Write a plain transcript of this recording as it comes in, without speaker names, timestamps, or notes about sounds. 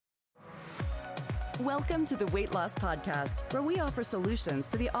Welcome to the Weight Loss Podcast, where we offer solutions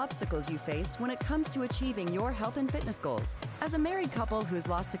to the obstacles you face when it comes to achieving your health and fitness goals. As a married couple who's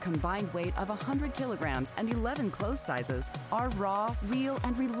lost a combined weight of 100 kilograms and 11 clothes sizes, our raw, real,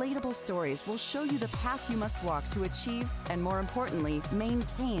 and relatable stories will show you the path you must walk to achieve and, more importantly,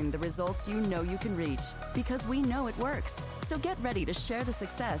 maintain the results you know you can reach. Because we know it works. So get ready to share the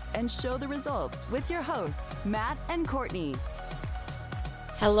success and show the results with your hosts, Matt and Courtney.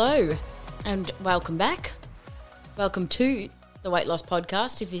 Hello. And welcome back. Welcome to the Weight Loss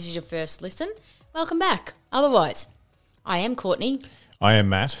Podcast. If this is your first listen, welcome back. Otherwise, I am Courtney. I am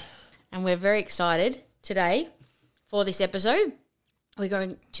Matt. And we're very excited today for this episode. We're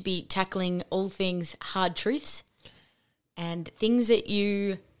going to be tackling all things hard truths and things that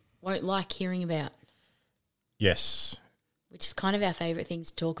you won't like hearing about. Yes. Which is kind of our favourite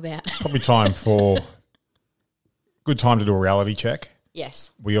things to talk about. Probably good time to do a reality check. Yes.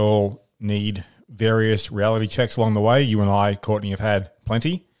 We all need various reality checks along the way. You and I, Courtney, have had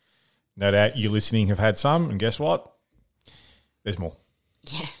plenty. No doubt you listening have had some, and guess what? There's more.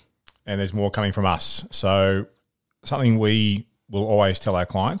 Yeah. And there's more coming from us. So something we will always tell our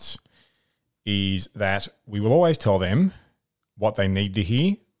clients is that we will always tell them what they need to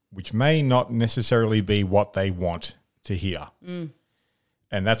hear, which may not necessarily be what they want to hear.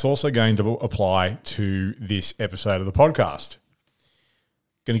 And that's also going to apply to this episode of the podcast.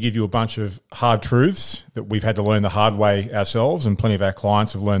 Going to give you a bunch of hard truths that we've had to learn the hard way ourselves, and plenty of our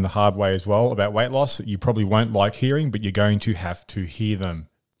clients have learned the hard way as well about weight loss that you probably won't like hearing, but you're going to have to hear them.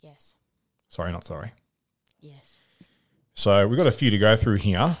 Yes. Sorry, not sorry. Yes. So we've got a few to go through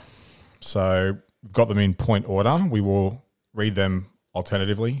here. So we've got them in point order. We will read them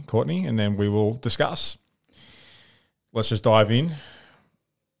alternatively, Courtney, and then we will discuss. Let's just dive in.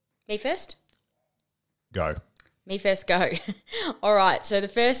 Me first? Go. Me first, go. All right, so the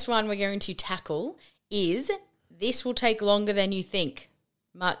first one we're going to tackle is this will take longer than you think.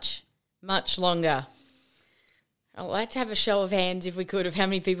 Much, much longer. I'd like to have a show of hands, if we could, of how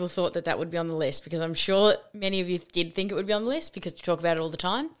many people thought that would be on the list, because I'm sure many of you did think it would be on the list because we talk about it all the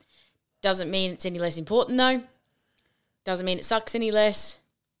time. Doesn't mean it's any less important, though. Doesn't mean it sucks any less.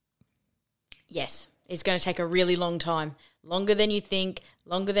 Yes, it's going to take a really long time. Longer than you think,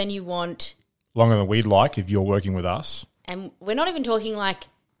 longer than you want. Longer than we'd like if you're working with us. And we're not even talking like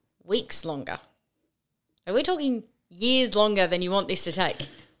weeks longer. We're talking years longer than you want this to take.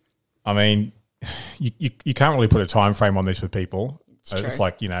 I mean, you can't really put a time frame on this with people. It's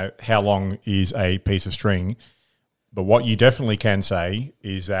like, how long is a piece of string? But what you definitely can say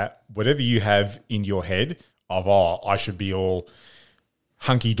is that whatever you have in your head of, I should be all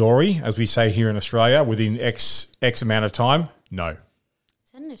hunky-dory, as we say here in Australia, within X amount of time, no.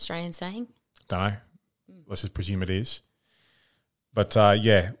 Is that an Australian saying? Don't know. Let's just presume it is. But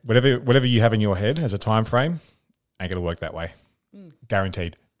whatever you have in your head as a time frame, ain't going to work that way.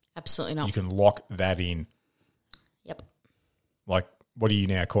 Guaranteed. Absolutely not. You can lock that in. Yep. Like, what are you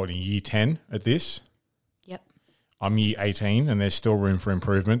now, Courtney? Year 10 at this? Yep. I'm year 18, and there's still room for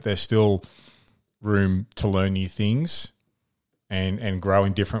improvement. There's still room to learn new things and grow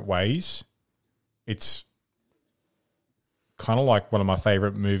in different ways. It's kind of like one of my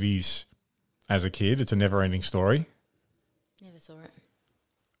favourite movies as a kid. It's a never-ending story. Never saw it.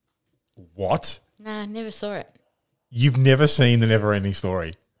 What? Nah, never saw it. You've never seen the never-ending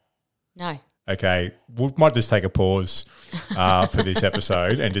story? No. Okay, we might just take a pause for this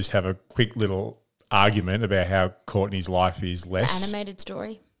episode and just have a quick little argument about how Courtney's life is less. The animated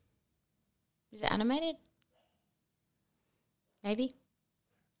story? Is it animated? Maybe?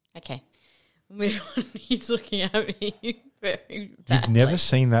 Okay. We'll move on. He's looking at me very badly. You've never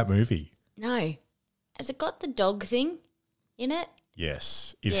seen that movie? No. Has it got the dog thing in it?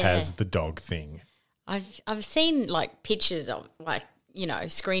 Yes, it has the dog thing. I've seen like pictures of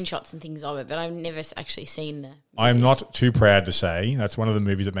screenshots and things of it, but I've never actually seen the movie. I'm not too proud to say that's one of the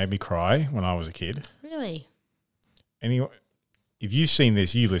movies that made me cry when I was a kid. Really? Anyway, if you've seen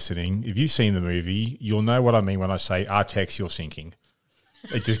this, you listening, if you've seen the movie, you'll know what I mean when I say, Artex, you're sinking.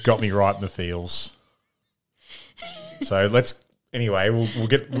 It just got me right in the feels. So we'll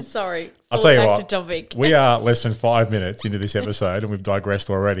get... Sorry. I'll tell you back what, to topic. we are less than 5 minutes into this episode and we've digressed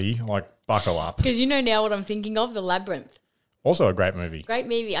already. Like, buckle up. Because you know now what I'm thinking of, The Labyrinth. Also a great movie. Great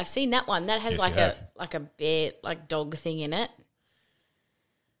movie. I've seen that one. That has Yes, like a bear, like dog thing in it.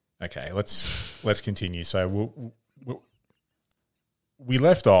 Okay, let's continue. So we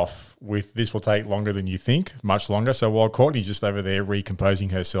left off with this will take longer than you think, much longer. So while Courtney's just over there recomposing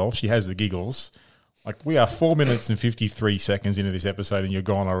herself, she has the giggles. Like, we are 4 minutes and 53 seconds into this episode and you're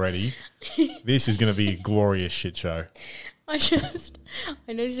gone already. This is going to be a glorious shit show.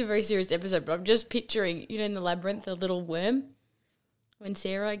 I know this is a very serious episode, but I'm just picturing, in the labyrinth, the little worm. When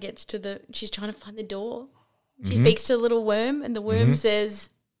Sarah gets to she's trying to find the door. She speaks to the little worm, and the worm says,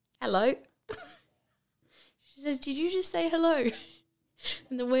 hello. She says, did you just say hello?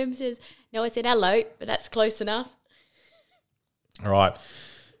 And the worm says, no, I said hello, but that's close enough. All right.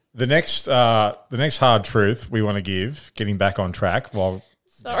 The next hard truth we want to give, getting back on track, while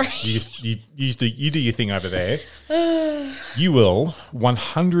Sorry. you do your thing over there. You will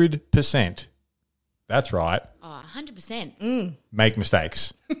 100%. That's right. Oh, 100%. Make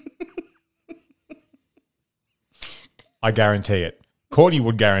mistakes. I guarantee it. Courtney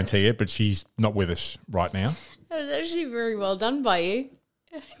would guarantee it, but she's not with us right now. That was actually very well done by you.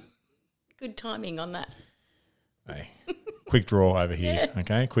 Good timing on that. Hey, quick draw over here,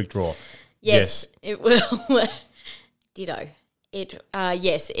 okay? Quick draw. Yes. It will. Ditto. It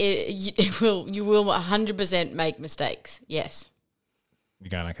will. You will 100% make mistakes. Yes.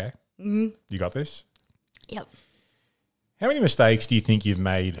 You going okay? Mm-hmm. You got this? Yep. How many mistakes do you think you've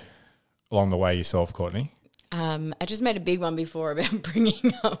made along the way yourself, Courtney? I just made a big one before about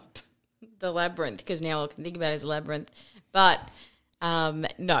bringing up the labyrinth, because now I can think about it as a labyrinth. But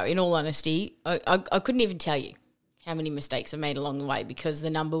no, in all honesty, I couldn't even tell you how many mistakes I made along the way, because the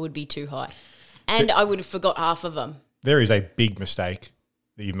number would be too high. And I would have forgot half of them. There is a big mistake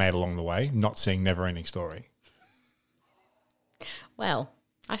that you've made along the way, not seeing Neverending Story. Well,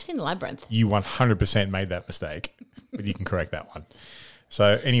 I've seen the labyrinth. You 100% made that mistake, but you can correct that one.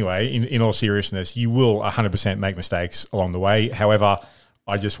 So anyway, in all seriousness, you will 100% make mistakes along the way. However,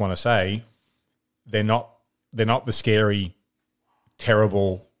 I just want to say they're not the scary,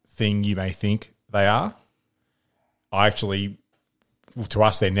 terrible thing you may think they are. To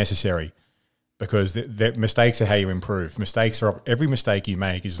us, they're necessary, because the mistakes are how you improve. Every mistake you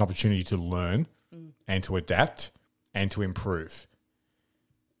make is an opportunity to learn and to adapt and to improve.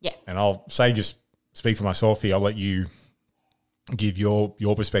 Yeah. And I'll say, just speak for myself here. I'll let you give your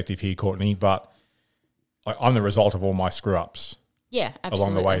perspective here, Courtney, but I'm the result of all my screw-ups. Yeah, absolutely.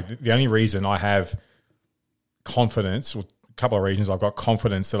 Along the way. The only reason I have confidence, or a couple of reasons I've got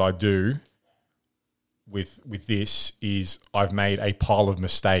confidence that I do with this, is I've made a pile of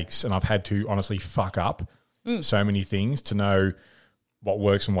mistakes, and I've had to honestly fuck up so many things to know what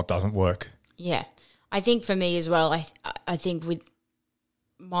works and what doesn't work. Yeah. I think for me as well, I think with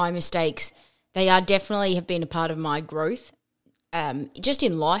my mistakes, they definitely have been a part of my growth. Just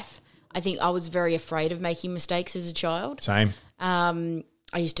in life, I think I was very afraid of making mistakes as a child. Same. I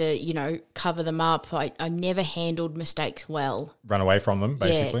used to, cover them up. I never handled mistakes well. Run away from them,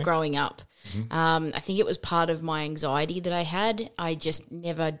 basically. Yeah, growing up. Mm-hmm. I think it was part of my anxiety that I had. I just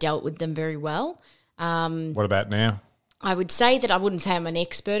never dealt with them very well. What about now? I would say that I wouldn't say I'm an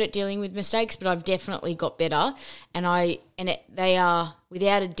expert at dealing with mistakes, but I've definitely got better. And they are,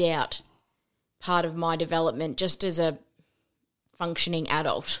 without a doubt, part of my development just as a functioning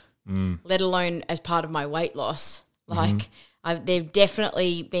adult, let alone as part of my weight loss. Like, they've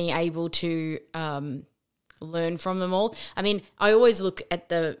definitely been able to learn from them all. I mean, I always look at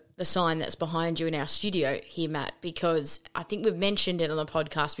the sign that's behind you in our studio here, Matt, because I think we've mentioned it on the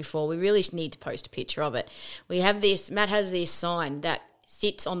podcast before. We really need to post a picture of it. Matt has this sign that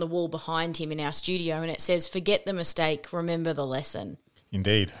sits on the wall behind him in our studio, and it says, "Forget the mistake, remember the lesson."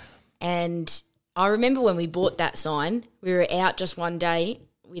 Indeed. And I remember when we bought that sign, we were out just one day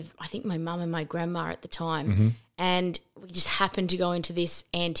with, I think, my mum and my grandma at the time, and we just happened to go into this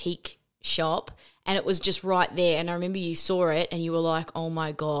antique shop, and it was just right there. And I remember you saw it and you were like, oh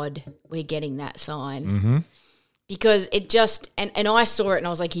my God, we're getting that sign. Because it just, and I saw it and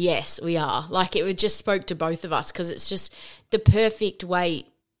I was like, yes, we are. Like, it just spoke to both of us, because it's just the perfect way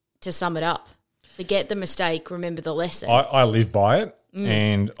to sum it up. Forget the mistake, remember the lesson. I live by it,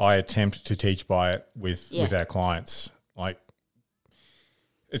 and I attempt to teach by it with our clients. Like,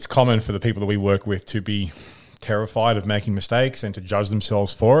 it's common for the people that we work with to be terrified of making mistakes and to judge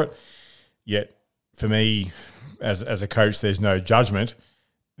themselves for it. Yet, for me, as a coach, there's no judgment.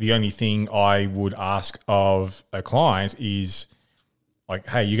 The only thing I would ask of a client is, like,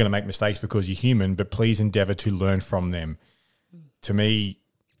 hey, you're going to make mistakes because you're human, but please endeavor to learn from them. To me,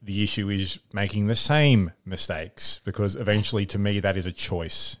 the issue is making the same mistakes, because eventually, to me, that is a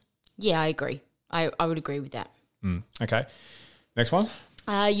choice. Yeah, I agree. I would agree with that. Okay. Next one.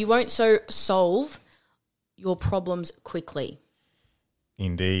 You won't solve your problems quickly.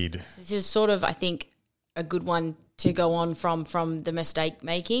 Indeed. This is sort of, I think, a good one to go on from the mistake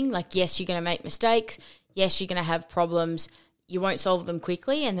making. Like, yes, you're going to make mistakes. Yes, you're going to have problems. You won't solve them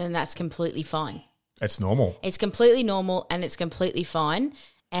quickly, and then that's completely fine. It's normal. It's completely normal, and it's completely fine,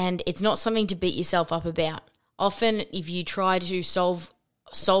 and it's not something to beat yourself up about. Often if you try to solve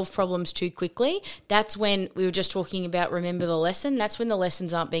problems too quickly, that's when we were just talking about remember the lesson. That's when the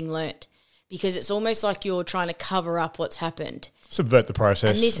lessons aren't being learnt, because it's almost like you're trying to cover up what's happened. Subvert the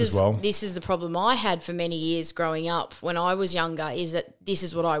process as well. This is the problem I had for many years growing up when I was younger, is that this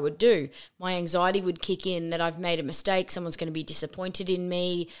is what I would do. My anxiety would kick in that I've made a mistake, someone's going to be disappointed in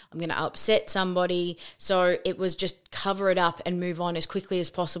me, I'm going to upset somebody. So it was just cover it up and move on as quickly as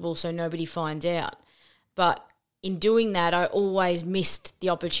possible so nobody finds out. But in doing that, I always missed the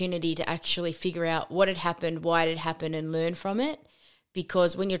opportunity to actually figure out what had happened, why it had happened, and learn from it.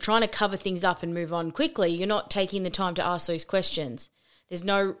 Because when you're trying to cover things up and move on quickly, you're not taking the time to ask those questions. There's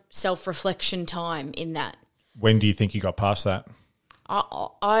no self-reflection time in that. When do you think you got past that?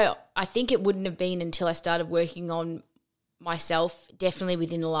 I think it wouldn't have been until I started working on myself, definitely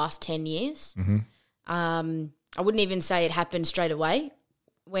within the last 10 years. Mm-hmm. I wouldn't even say it happened straight away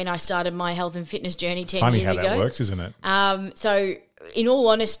when I started my health and fitness journey 10 Funny years ago. how that works, isn't it? So in all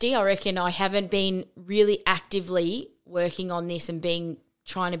honesty, I reckon I haven't been really actively working on this and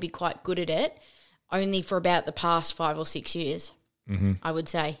trying to be quite good at it only for about the past 5 or 6 years, I would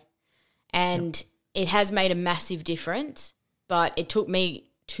say. And it has made a massive difference, but it took me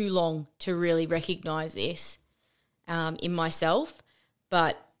too long to really recognise this in myself.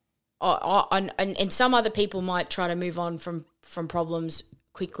 But and some other people might try to move on from problems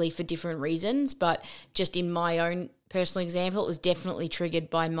quickly for different reasons, but just in my own personal example, it was definitely triggered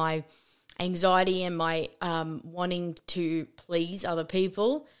by my anxiety and my wanting to please other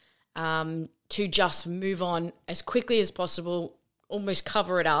people, to just move on as quickly as possible, almost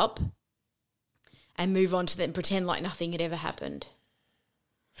cover it up and move on to them, pretend like nothing had ever happened.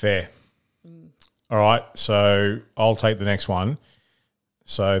 Fair. All right, so I'll take the next one.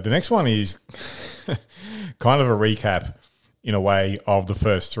 So the next one is kind of a recap in a way of the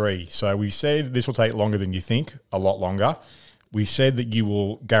first three. So we said this will take longer than you think, a lot longer. We said that you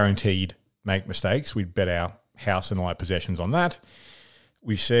will guaranteed make mistakes. We'd bet our house and light possessions on that.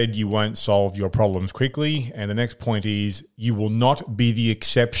 We said you won't solve your problems quickly. And the next point is you will not be the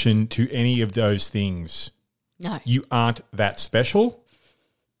exception to any of those things. No. You aren't that special.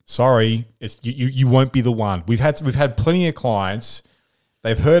 Sorry, you won't be the one. We've had plenty of clients.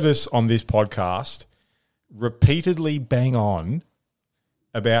 They've heard us on this podcast repeatedly bang on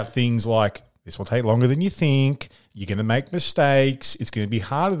about things like, this will take longer than you think, you're going to make mistakes, it's going to be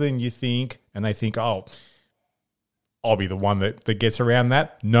harder than you think, and they think, oh, I'll be the one that gets around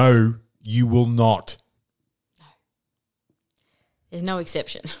that. No, you will not. There's no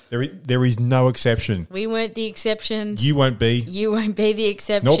exception. There is no exception. We weren't the exceptions. You won't be. You won't be the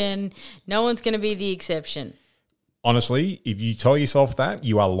exception. Nope. No one's going to be the exception. Honestly, if you tell yourself that,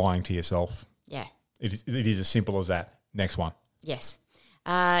 you are lying to yourself. Yeah. It is as simple as that. Next one. Yes.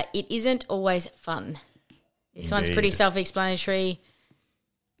 It isn't always fun. This one's pretty self-explanatory.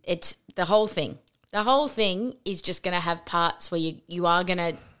 It's the whole thing. The whole thing is just going to have parts where you are going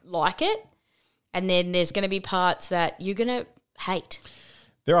to like it, and then there's going to be parts that you're going to hate.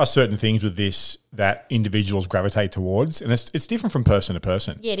 There are certain things with this that individuals gravitate towards, and it's different from person to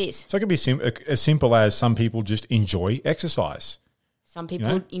person. Yeah, it is. So it can be as simple as some people just enjoy exercise. Some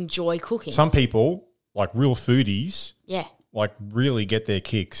people enjoy cooking. Some people, like real foodies, yeah, like really get their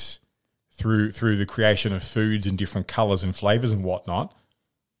kicks through the creation of foods in different colours and flavours and whatnot.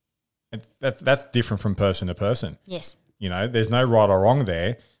 And that's different from person to person. Yes. You know, there's no right or wrong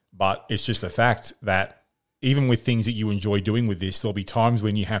there, but it's just a fact that even with things that you enjoy doing with this, there'll be times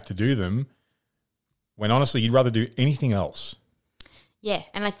when you have to do them when honestly you'd rather do anything else. Yeah,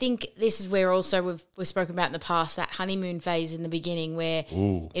 and I think this is where also we've spoken about in the past, that honeymoon phase in the beginning where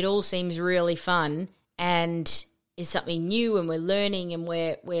it all seems really fun and is something new and we're learning and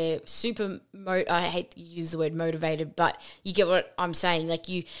we're super I hate to use the word motivated, but you get what I'm saying. Like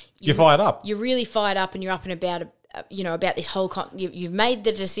you're fired up. You're really fired up and you're up and about about this whole you've made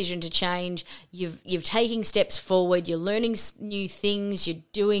the decision to change. You've taken steps forward. You're learning new things. You're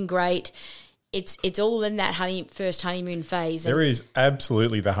doing great. It's all in that first honeymoon phase. There is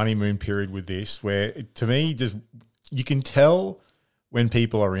absolutely the honeymoon period with this where, to me, just you can tell when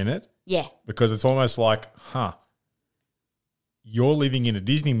people are in it. Yeah. Because it's almost like, you're living in a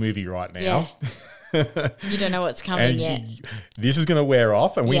Disney movie right now. Yeah. You don't know what's coming yet. This is going to wear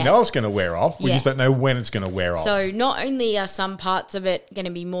off, and we know it's going to wear off. We just don't know when it's going to wear off. So not only are some parts of it going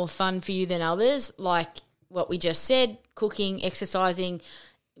to be more fun for you than others, like what we just said, cooking, exercising,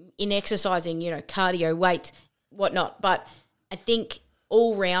 cardio, weights, whatnot. But I think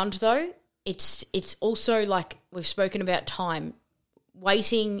all round though, it's also like we've spoken about time.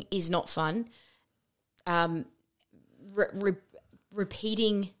 Waiting is not fun.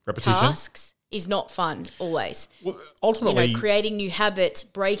 Repeating tasks is not fun always. Well, ultimately, Creating new habits,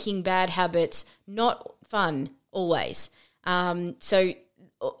 breaking bad habits, not fun always. So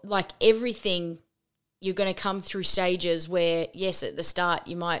like everything, you're going to come through stages where, yes, at the start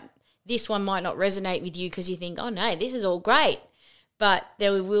this one might not resonate with you because you think, oh no, this is all great. But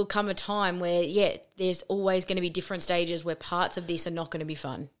there will come a time where, there's always going to be different stages where parts of this are not going to be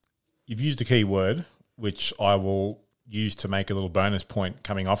fun. you've used a key word, which I will use to make a little bonus point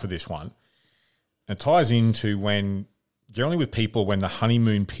coming off of this one. It ties into generally with people, when the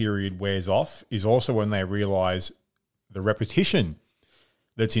honeymoon period wears off is also when they realise the repetition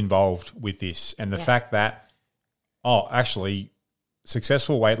that's involved with this, and the fact that, actually,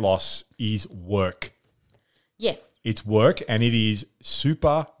 successful weight loss is work. Yeah. It's work, and it is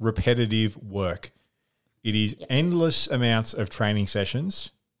super repetitive work. It is endless amounts of training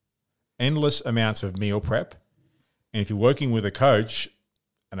sessions, endless amounts of meal prep. And if you're working with a coach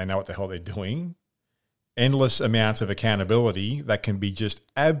and they know what the hell they're doing, endless amounts of accountability that can be just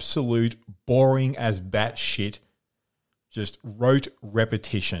absolute boring as batshit, just rote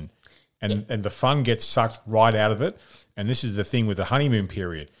repetition. And the fun gets sucked right out of it. And this is the thing with the honeymoon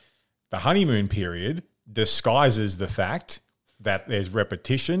period. The honeymoon period disguises the fact that there's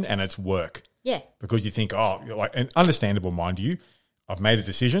repetition and it's work. Yeah. Because you think, and understandable, mind you, I've made a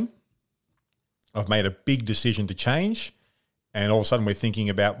decision. I've made a big decision to change. And all of a sudden we're thinking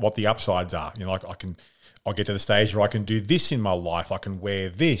about what the upsides are. I'll get to the stage where I can do this in my life. I can wear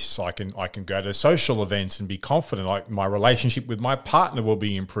this. I can go to social events and be confident. My relationship with my partner will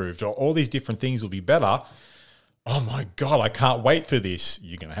be improved, or all these different things will be better. Oh my God, I can't wait for this.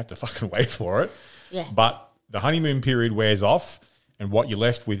 You're going to have to fucking wait for it. Yeah. But the honeymoon period wears off, and what you're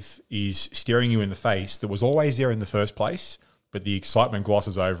left with is staring you in the face that was always there in the first place, but the excitement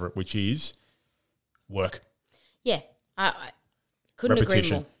glosses over it, which is work. Yeah. I couldn't agree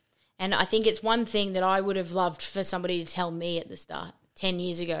Repetition. more. And I think it's one thing that I would have loved for somebody to tell me at the start, 10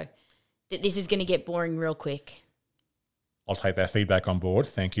 years ago, that this is going to get boring real quick. I'll take that feedback on board.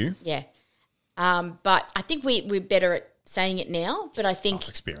 Thank you. Yeah. But I think we're better at saying it now. But I think, That's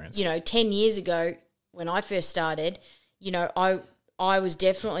experience. 10 years ago when I first started, I was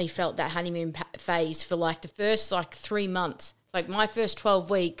definitely felt that honeymoon phase for like the first 3 months. Like my first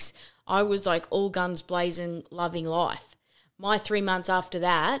 12 weeks, I was like all guns blazing, loving life. My 3 months after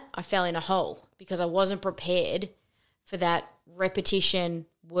that, I fell in a hole because I wasn't prepared for that repetition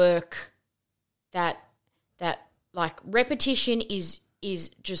work. That repetition is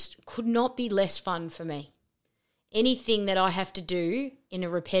just could not be less fun for me. Anything that I have to do in a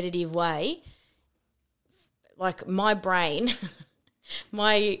repetitive way, like my brain,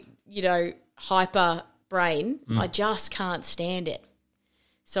 my hyper brain, I just can't stand it.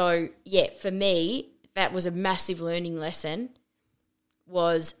 So for me, that was a massive learning lesson,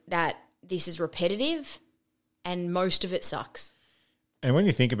 was that this is repetitive and most of it sucks. And when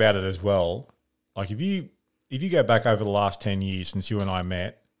you think about it as well, like if you go back over the last 10 years since you and I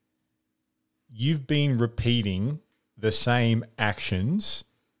met, you've been repeating the same actions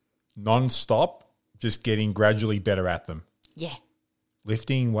non-stop, just getting gradually better at them. Yeah.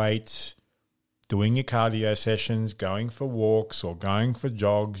 Lifting weights, doing your cardio sessions, going for walks or going for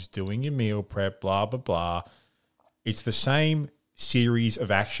jogs, doing your meal prep, blah, blah, blah. It's the same series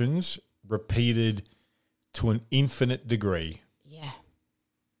of actions repeated to an infinite degree. Yeah.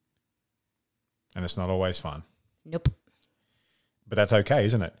 And it's not always fun. Nope. But that's okay,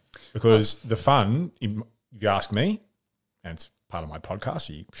 isn't it? Because the fun, if you ask me, and it's part of my podcast,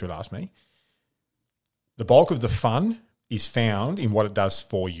 so you should ask me, the bulk of the fun is found in what it does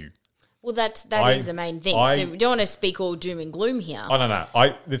for you. Well, that is the main thing. So we don't want to speak all doom and gloom here. I don't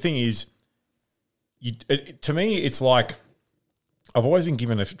know. The thing is, to me, it's like I've always been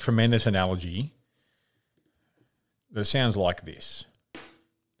given a tremendous analogy that sounds like this.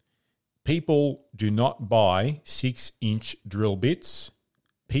 People do not buy 6-inch drill bits.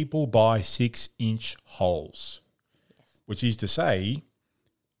 People buy 6-inch holes, which is to say,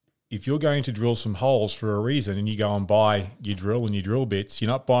 if you're going to drill some holes for a reason and you go and buy your drill and your drill bits, you're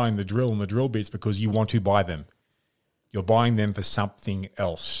not buying the drill and the drill bits because you want to buy them. You're buying them for something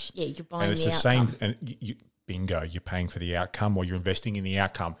else. Yeah, you're buying and it's the same. outcome. And bingo, you're paying for the outcome, or you're investing in the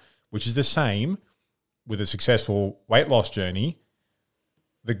outcome, which is the same with a successful weight loss journey.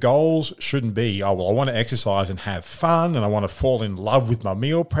 The goals shouldn't be, I want to exercise and have fun and I want to fall in love with my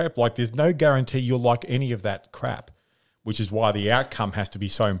meal prep. Like there's no guarantee you'll like any of that crap, which is why the outcome has to be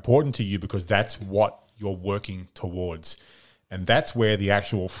so important to you, because that's what you're working towards. And that's where the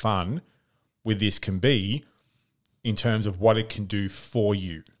actual fun with this can be in terms of what it can do for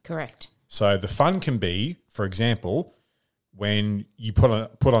you. Correct. So the fun can be, for example, when you put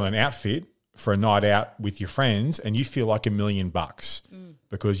on an outfit for a night out with your friends and you feel like $1 million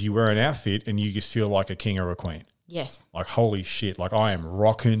because you wear an outfit and you just feel like a king or a queen. Yes. Like, holy shit, like I am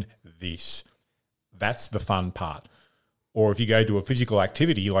rocking this. That's the fun part. Or if you go to a physical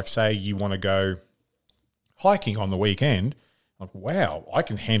activity, like say you want to go hiking on the weekend, like, wow, I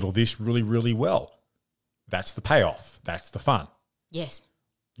can handle this really, really well. That's the payoff. That's the fun. Yes.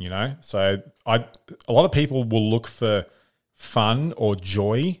 You know, so a lot of people will look for fun or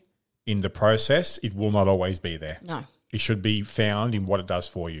joy in the process. It will not always be there. No. It should be found in what it does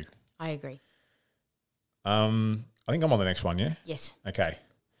for you. I agree. I think I'm on the next one, yeah? Yes. Okay.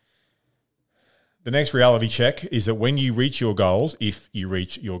 The next reality check is that when you reach your goals, if you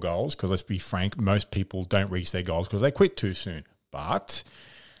reach your goals, because let's be frank, most people don't reach their goals because they quit too soon. But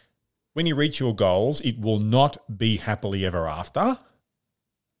when you reach your goals, it will not be happily ever after.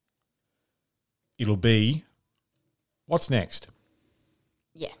 It'll be, what's next?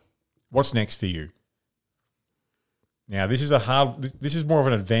 Yeah. What's next for you? Now, this is more of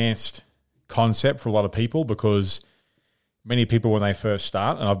an advanced concept for a lot of people because many people when they first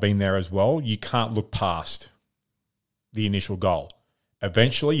start, and I've been there as well, you can't look past the initial goal.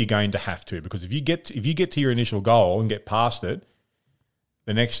 Eventually, you're going to have to, because if you get to your initial goal and get past it,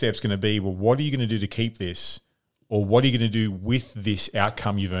 the next step's going to be, well, what are you going to do to keep this? Or what are you going to do with this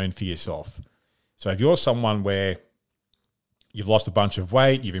outcome you've earned for yourself? So if you're someone where you've lost a bunch of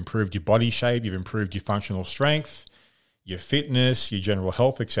weight, you've improved your body shape, you've improved your functional strength, your fitness, your general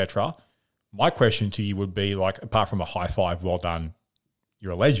health, etc., my question to you would be, like, apart from a high five, well done,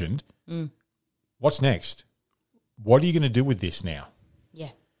 you're a legend, what's next? What are you going to do with this now? Yeah.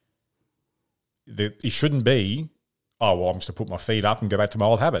 It shouldn't be, oh, well, I'm just going to put my feet up and go back to my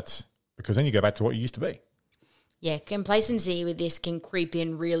old habits, because then you go back to what you used to be. Yeah, complacency with this can creep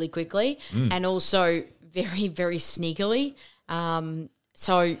in really quickly and also very, very sneakily.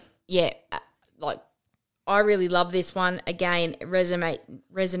 So, yeah, like, I really love this one. Again, it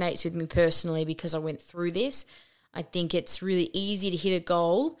resonates with me personally because I went through this. I think it's really easy to hit a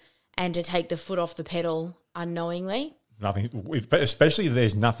goal and to take the foot off the pedal unknowingly. Especially if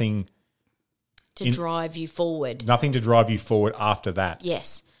there's nothing to drive you forward. Nothing to drive you forward after that.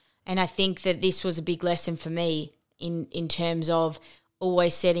 Yes. And I think that this was a big lesson for me in terms of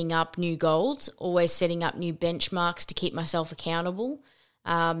always setting up new goals, always setting up new benchmarks to keep myself accountable.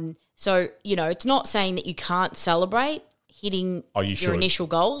 So, you know, it's not saying that you can't celebrate hitting your initial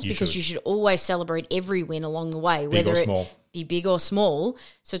goals because you should always celebrate every win along the way, whether it be big or small.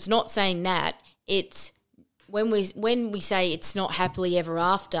 So it's not saying that. It's when we say it's not happily ever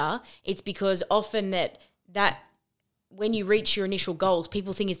after, it's because often that when you reach your initial goals,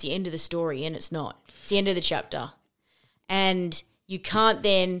 people think it's the end of the story, and it's not. It's the end of the chapter. And you can't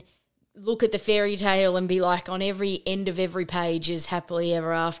then look at the fairy tale and be like, on every end of every page is happily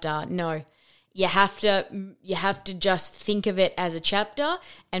ever after. No. You have to just think of it as a chapter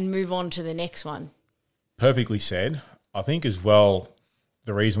and move on to the next one. Perfectly said. I think as well,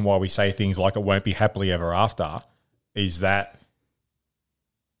 the reason why we say things like it won't be happily ever after is that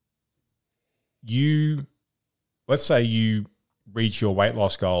let's say you reach your weight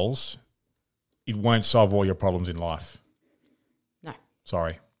loss goals, it won't solve all your problems in life. No.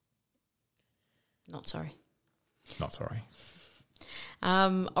 Sorry. Not sorry. Not sorry.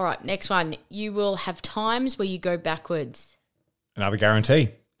 All right, next one. You will have times where you go backwards. Another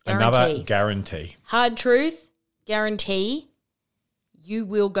guarantee. Another guarantee. Hard truth, guarantee, you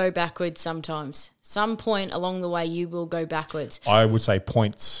will go backwards sometimes. Some point along the way, you will go backwards. I would say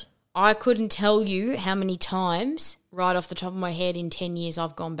points. I couldn't tell you how many times, right off the top of my head, in 10 years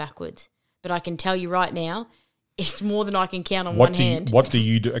I've gone backwards. But I can tell you right now, it's more than I can count on one hand. What do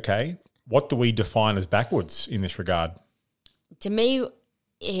you do? Okay. What do we define as backwards in this regard? To me,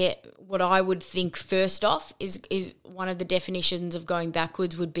 what I would think first off is one of the definitions of going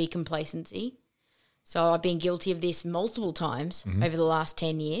backwards would be complacency. So I've been guilty of this multiple times over the last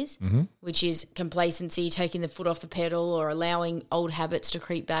 10 years, which is complacency, taking the foot off the pedal or allowing old habits to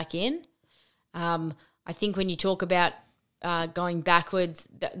creep back in. I think when you talk about going backwards,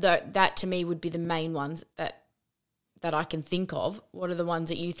 that to me would be the main ones that I can think of. What are the ones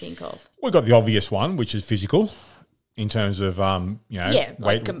that you think of? We've got the obvious one, which is physical, in terms of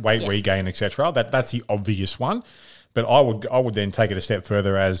weight regain, etc. That's the obvious one. But I would then take it a step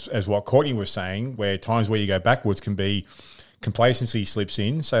further as what Courtney was saying, where times where you go backwards can be complacency slips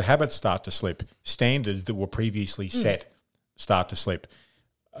in, so habits start to slip, standards that were previously set start to slip.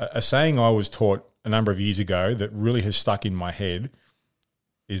 A saying I was taught a number of years ago that really has stuck in my head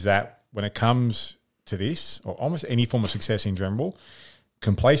is that when it comes to this, or almost any form of success in general,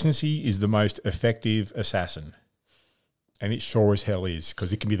 complacency is the most effective assassin. And it sure as hell is,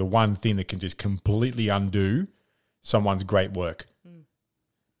 because it can be the one thing that can just completely undo someone's great work.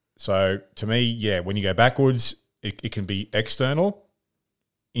 So to me, yeah, when you go backwards, it can be external,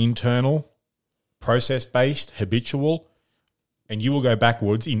 internal, process-based, habitual, and you will go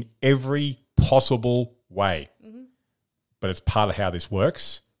backwards in every possible way. But it's part of how this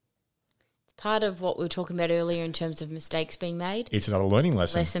works. It's part of what we were talking about earlier in terms of mistakes being made. It's another learning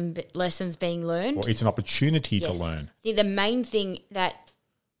lesson. Lessons being learned. Or it's an opportunity to learn. The main thing that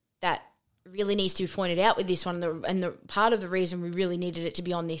really needs to be pointed out with this one, and the part of the reason we really needed it to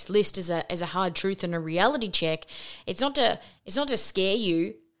be on this list as a hard truth and a reality check, it's not to scare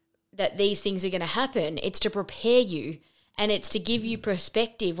you that these things are going to happen. It's to prepare you, and it's to give you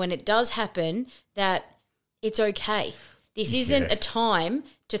perspective when it does happen that it's okay. This isn't a time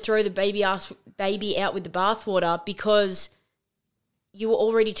to throw the baby out with the bathwater, because you were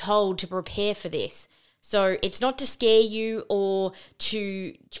already told to prepare for this. So it's not to scare you or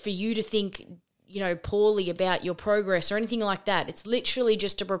for you to think, poorly about your progress or anything like that. It's literally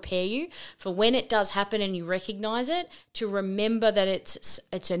just to prepare you for when it does happen and you recognize it, to remember that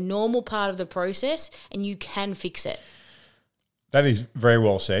it's a normal part of the process and you can fix it. That is very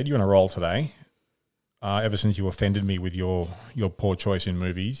well said. You're on a roll today. Ever since you offended me with your poor choice in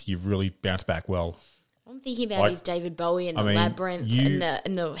movies, you've really bounced back well. I'm thinking about his David Bowie and the Labyrinth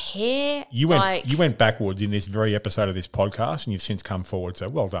and the hair. You went backwards in this very episode of this podcast, and you've since come forward. So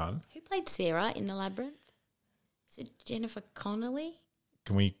well done. Who played Sarah in the Labyrinth? Is it Jennifer Connelly?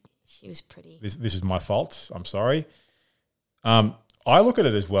 She was pretty. This is my fault. I'm sorry. I look at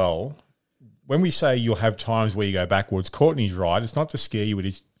it as well. When we say you'll have times where you go backwards, Courtney's right. It's not to scare you; it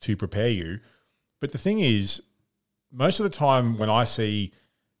is to prepare you. But the thing is, most of the time when I see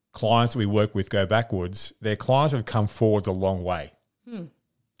clients that we work with go backwards, their clients have come forwards a long way. And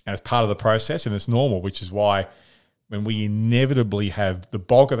it's part of the process, and it's normal, which is why when we inevitably have the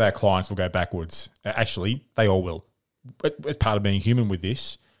bulk of our clients will go backwards. Actually, they all will. But it's part of being human with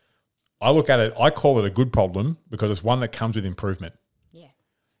this. I look at it, I call it a good problem because it's one that comes with improvement. Yeah.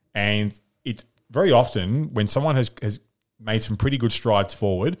 And it's very often when someone has made some pretty good strides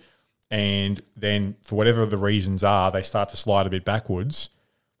forward, and then for whatever the reasons are, they start to slide a bit backwards,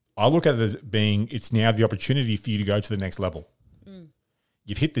 I look at it as being it's now the opportunity for you to go to the next level.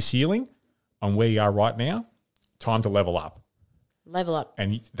 You've hit the ceiling on where you are right now, time to level up. Level up.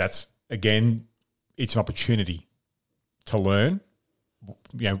 And that's, again, it's an opportunity to learn,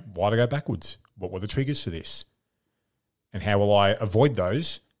 why to go backwards? What were the triggers for this? And how will I avoid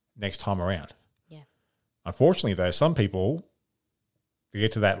those next time around? Yeah. Unfortunately, though, some people, they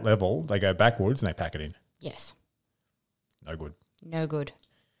get to that level, they go backwards and they pack it in. Yes. No good. No good.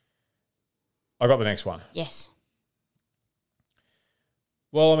 I got the next one. Yes.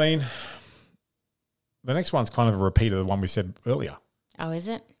 Well, the next one's kind of a repeat of the one we said earlier. Oh, is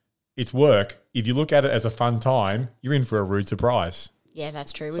it? It's work. If you look at it as a fun time, you're in for a rude surprise. Yeah,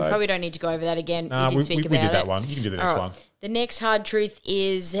 that's true. We probably don't need to go over that again. We did that one. You can do the next one. The next hard truth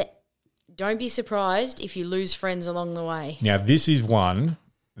is don't be surprised if you lose friends along the way. Now, this is one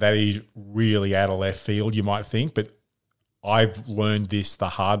that is really out of left field, you might think, but I've learned this the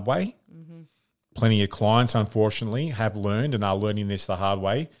hard way. Plenty of clients, unfortunately, have learned and are learning this the hard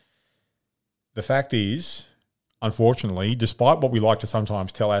way. The fact is, unfortunately, despite what we like to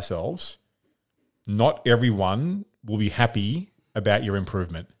sometimes tell ourselves, not everyone will be happy about your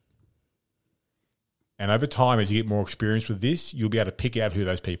improvement. And over time, as you get more experience with this, you'll be able to pick out who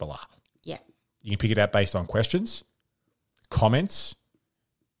those people are. Yeah. You can pick it out based on questions, comments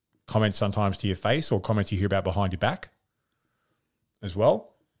sometimes to your face, or comments you hear about behind your back as well.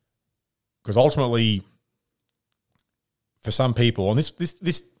 Because ultimately, for some people, and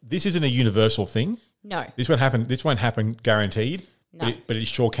this isn't a universal thing. No. This won't happen guaranteed. No. But it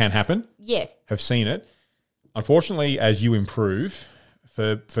sure can happen. Yeah. Have seen it. Unfortunately, as you improve,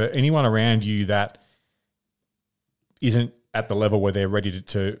 for anyone around you that isn't at the level where they're ready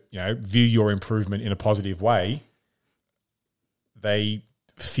to view your improvement in a positive way, they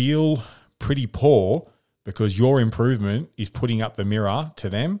feel pretty poor because your improvement is putting up the mirror to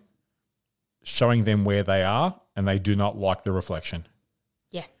them, showing them where they are, and they do not like the reflection.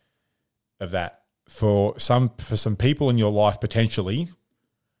 Yeah. Of that. For some people in your life, potentially,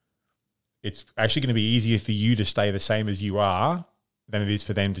 it's actually going to be easier for you to stay the same as you are than it is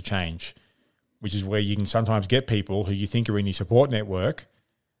for them to change, which is where you can sometimes get people who you think are in your support network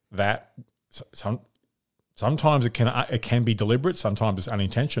that sometimes it can be deliberate, sometimes it's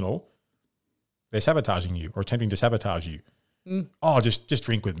unintentional. They're sabotaging you or attempting to sabotage you. Oh, just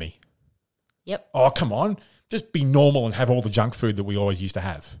drink with me. Yep. Oh, come on. Just be normal and have all the junk food that we always used to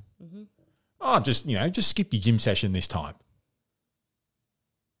have. Oh, just skip your gym session this time.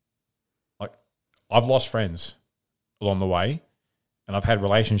 I've lost friends along the way, and I've had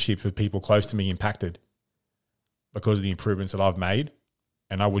relationships with people close to me impacted because of the improvements that I've made,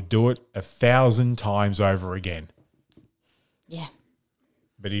 and I would do it 1,000 times over again. Yeah.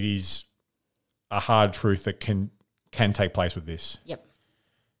 But it is a hard truth that can take place with this. Yep.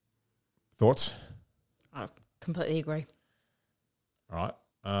 Thoughts? I completely agree. All right.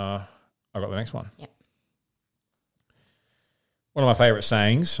 I got the next one. Yep. One of my favourite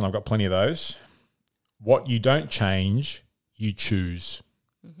sayings, and I've got plenty of those. What you don't change, you choose.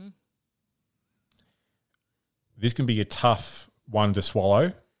 Mm-hmm. This can be a tough one to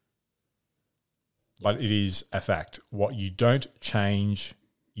swallow, but it is a fact. What you don't change,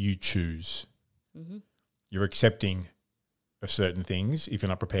 you choose. Mm-hmm. You're accepting of certain things if you're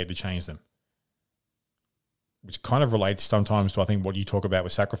not prepared to change them, which kind of relates sometimes to, I think, what you talk about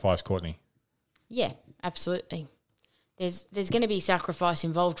with sacrifice, Courtney. Yeah, absolutely. There's going to be sacrifice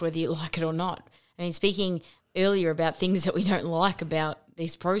involved whether you like it or not. I mean, speaking earlier about things that we don't like about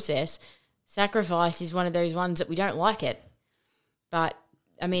this process, sacrifice is one of those ones that we don't like it. But,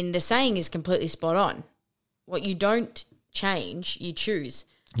 I mean, the saying is completely spot on. What you don't change, you choose.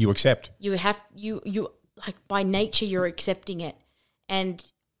 You accept. You like, by nature, you're accepting it. And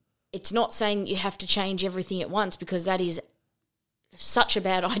it's not saying you have to change everything at once, because that is such a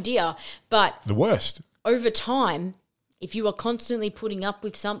bad idea. But the worst. Over time, if you are constantly putting up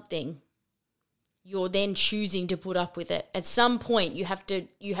with something, you're then choosing to put up with it. At some point, you have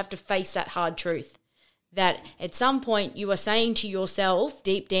to face that hard truth. That at some point you are saying to yourself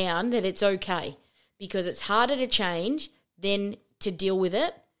deep down that it's okay, because it's harder to change than to deal with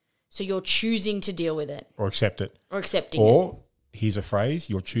it. So you're choosing to deal with it. Or accept it. Or accepting it. Or, here's a phrase,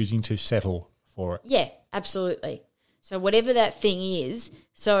 you're choosing to settle for it. Yeah, absolutely. So whatever that thing is,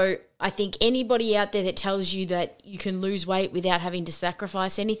 so I think anybody out there that tells you that you can lose weight without having to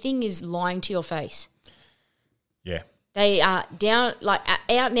sacrifice anything is lying to your face. Yeah. They are out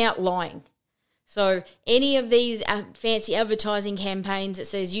and out lying. So any of these fancy advertising campaigns that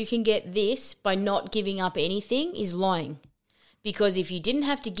says you can get this by not giving up anything is lying. Because if you didn't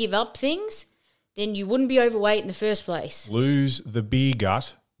have to give up things, then you wouldn't be overweight in the first place. Lose the beer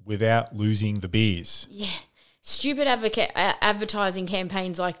gut without losing the beers. Yeah. Stupid advertising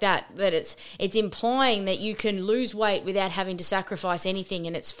campaigns like that it's implying that you can lose weight without having to sacrifice anything,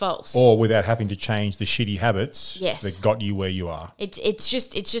 and it's false. Or without having to change the shitty habits that got you where you are. It's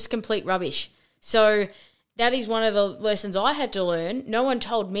just complete rubbish. So that is one of the lessons I had to learn. No one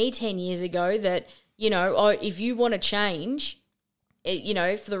told me 10 years ago that, if you want to change,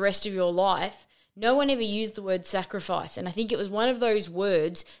 for the rest of your life, no one ever used the word sacrifice. And I think it was one of those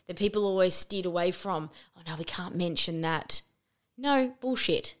words that people always steered away from. Oh, no, we can't mention that. No,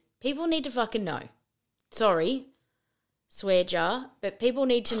 bullshit. People need to fucking know. Sorry, swear jar, but people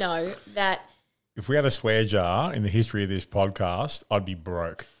need to know that. If we had a swear jar in the history of this podcast, I'd be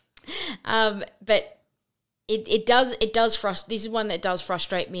broke. But it does this is one that does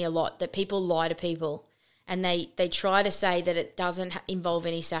frustrate me a lot, that people lie to people. And they try to say that it doesn't involve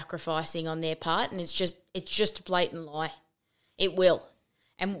any sacrificing on their part, and it's just a blatant lie. It will.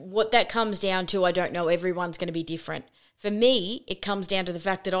 And what that comes down to, I don't know, everyone's going to be different. For me, it comes down to the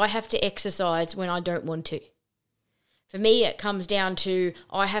fact that I have to exercise when I don't want to. For me, it comes down to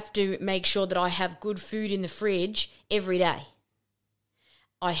I have to make sure that I have good food in the fridge every day.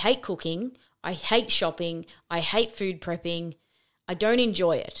 I hate cooking. I hate shopping. I hate food prepping. I don't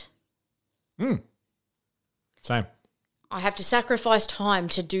enjoy it. Same. I have to sacrifice time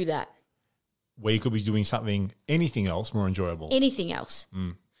to do that. Where you could be doing anything else more enjoyable. Anything else.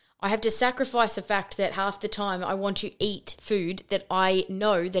 I have to sacrifice the fact that half the time I want to eat food that I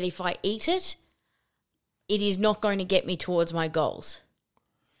know that if I eat it, it is not going to get me towards my goals.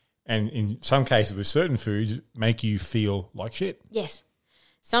 And in some cases with certain foods, make you feel like shit. Yes.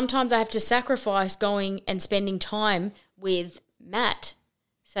 Sometimes I have to sacrifice going and spending time with Matt,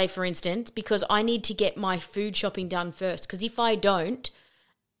 say for instance, because I need to get my food shopping done first. Because if I don't,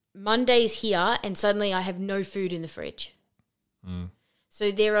 Monday's here and suddenly I have no food in the fridge. So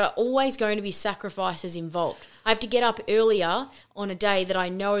there are always going to be sacrifices involved. I have to get up earlier on a day that I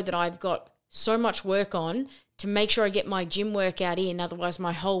know that I've got so much work on to make sure I get my gym workout in. Otherwise,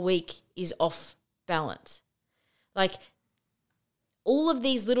 my whole week is off balance. Like all of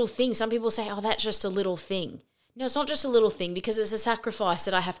these little things, some people say, oh, that's just a little thing. No, it's not just a little thing because it's a sacrifice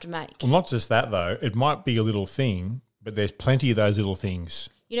that I have to make. Well, not just that, though. It might be a little thing, but there's plenty of those little things.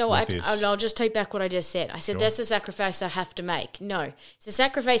 You know what? I'll just take back what I just said. I said that's a sacrifice I have to make. No, it's a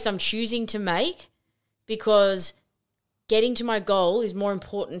sacrifice I'm choosing to make because getting to my goal is more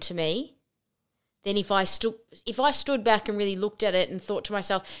important to me than if I stood back and really looked at it and thought to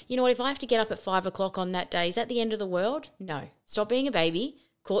myself, you know what, if I have to get up at 5 o'clock on that day, is that the end of the world? No. Stop being a baby,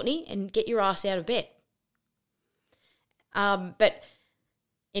 Courtney, and get your ass out of bed. But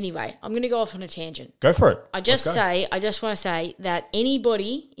anyway, I'm going to go off on a tangent. Go for it. I just want to say that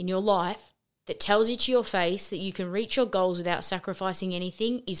anybody in your life that tells you to your face that you can reach your goals without sacrificing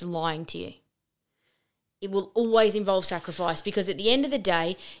anything is lying to you. It will always involve sacrifice, because at the end of the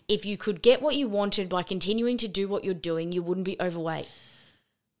day, if you could get what you wanted by continuing to do what you're doing, you wouldn't be overweight.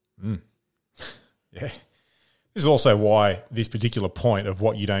 Yeah. This is also why this particular point of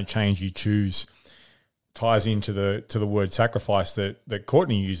what you don't change, you choose ties into the word sacrifice that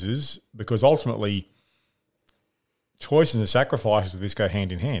Courtney uses, because ultimately choices and sacrifices with this go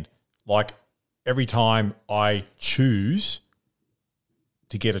hand in hand. Like every time I choose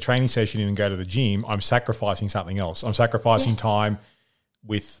to get a training session in and go to the gym, I'm sacrificing something else. I'm sacrificing time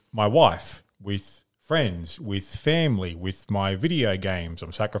with my wife, with friends, with family, with my video games.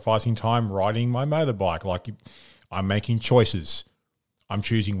 I'm sacrificing time riding my motorbike. Like I'm making choices. I'm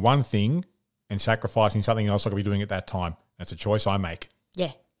choosing one thing and sacrificing something else I could be doing at that time. That's a choice I make.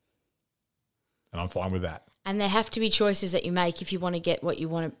 Yeah. And I'm fine with that. And there have to be choices that you make if you want to get what you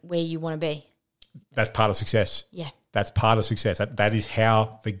want to, where you want to be. That's part of success. Yeah. That's part of success. That is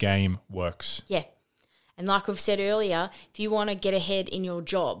how the game works. Yeah. And like we've said earlier, if you want to get ahead in your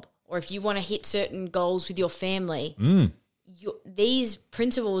job, or if you want to hit certain goals with your family, these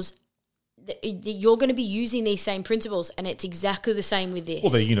principles, you're going to be using these same principles, and it's exactly the same with this.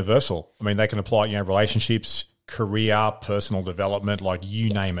 Well, they're universal. I mean, they can apply, relationships, career, personal development, like you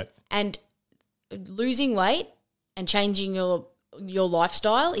name it. And losing weight and changing your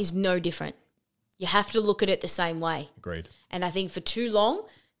lifestyle is no different. You have to look at it the same way. Agreed. And I think for too long,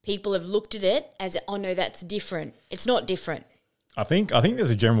 people have looked at it as, oh no, that's different. It's not different. I think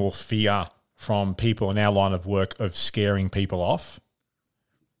there's a general fear from people in our line of work of scaring people off.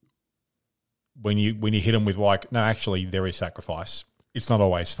 When you hit them with like, no, actually there is sacrifice. It's not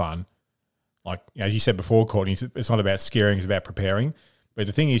always fun. Like, as you said before, Courtney, it's not about scaring, it's about preparing. But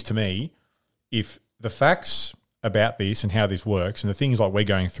the thing is, to me, if the facts about this and how this works and the things like we're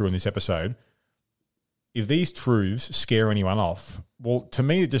going through in this episode, if these truths scare anyone off, well, to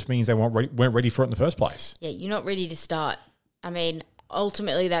me, it just means they weren't ready for it in the first place. Yeah, you're not ready to start. I mean,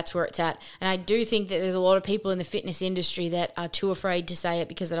 ultimately, that's where it's at. And I do think that there's a lot of people in the fitness industry that are too afraid to say it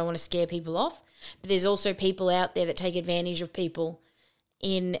because they don't want to scare people off. But there's also people out there that take advantage of people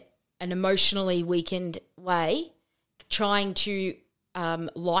in an emotionally weakened way, trying to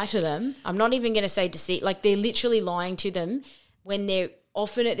lie to them. I'm not even going to say deceit. Like, they're literally lying to them when they're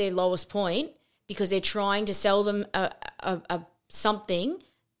often at their lowest point, because they're trying to sell them a something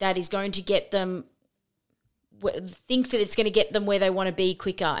that is going to get them, think that it's going to get them where they want to be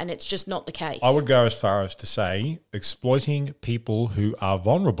quicker, and it's just not the case. I would go as far as to say exploiting people who are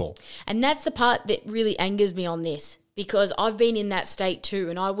vulnerable. And that's the part that really angers me on this, because I've been in that state too,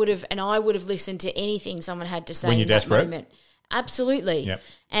 and I would have listened to anything someone had to say when you're in desperate. that moment. Absolutely. Yep.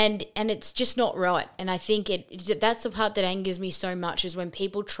 And it's just not right. And I think that's the part that angers me so much, is when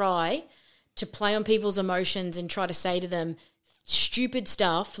people try to play on people's emotions and try to say to them stupid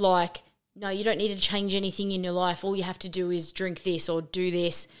stuff like, no, you don't need to change anything in your life. All you have to do is drink this or do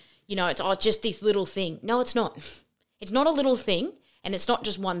this. It's just this little thing. No, it's not. It's not a little thing, and it's not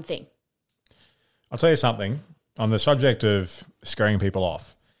just one thing. I'll tell you something. On the subject of scaring people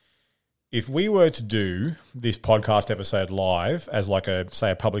off, if we were to do this podcast episode live as like a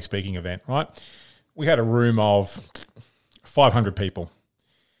public speaking event, right? We had a room of 500 people.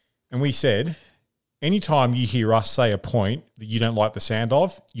 And we said, anytime you hear us say a point that you don't like the sound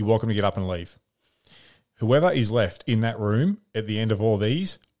of, you're welcome to get up and leave. Whoever is left in that room at the end of all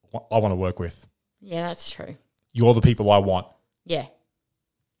these, I want to work with. Yeah, that's true. You're the people I want. Yeah.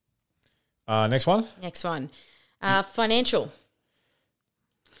 Next one. Financial.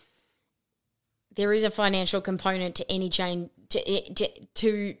 There is a financial component to any change,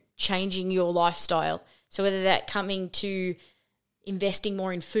 to changing your lifestyle. So whether that coming to investing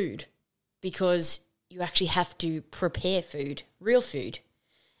more in food, because you actually have to prepare food, real food,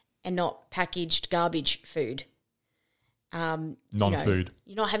 and not packaged garbage food. Non-food.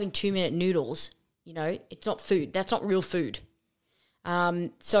 You're not having 2-minute noodles. It's not food. That's not real food.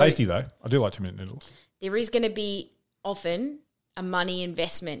 So tasty though. I do like 2-minute noodles. There is going to be often a money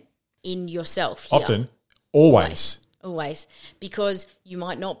investment in yourself here. Often. Always. Because you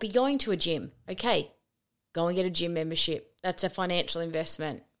might not be going to a gym. Okay, go and get a gym membership. That's a financial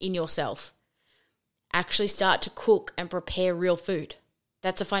investment in yourself. Actually start to cook and prepare real food.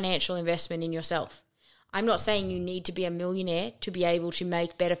 That's a financial investment in yourself. I'm not saying you need to be a millionaire to be able to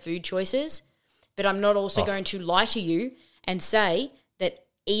make better food choices, But I'm not also going to lie to you and say that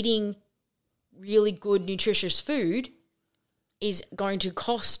eating really good, nutritious food is going to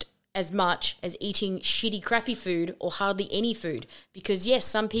cost as much as eating shitty, crappy food or hardly any food. Because, yes,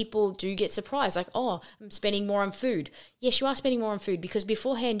 some people do get surprised, like, oh, I'm spending more on food. Yes, you are spending more on food because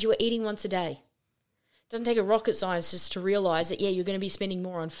beforehand you were eating once a day. It doesn't take a rocket scientist to realise that, yeah, you're going to be spending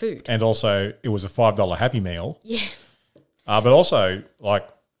more on food. And also, it was a $5 Happy Meal. Yeah. But also, like,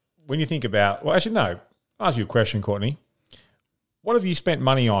 when you think about... Well, actually, no. I'll ask you a question, Courtney. What have you spent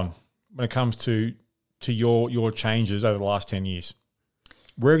money on when it comes to your changes over the last 10 years?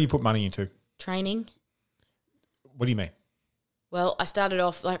 Where have you put money into? Training. What do you mean? Well, I started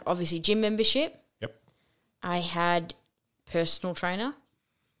off, like, obviously gym membership. Yep. I had personal trainer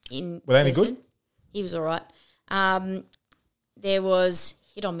in Were they any person. good? He was all right. There was...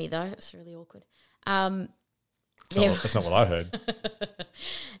 Hit on me, though. It's really awkward. That's not what I heard.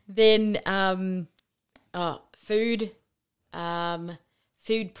 Then food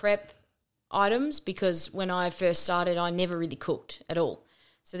prep items, because when I first started, I never really cooked at all.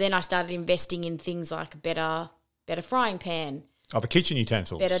 So then I started investing in things like a better frying pan, The kitchen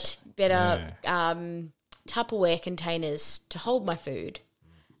utensils. better Tupperware containers to hold my food.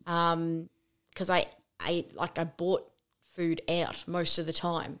 Because I bought food out most of the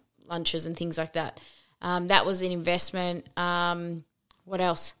time, lunches and things like that. That was an investment. What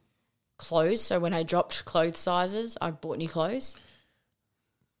else? Clothes. So when I dropped clothes sizes, I bought new clothes.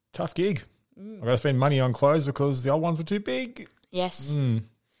 Tough gig. I've got to spend money on clothes because the old ones were too big. Yes.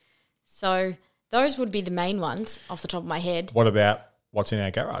 So those would be the main ones off the top of my head. What about what's in our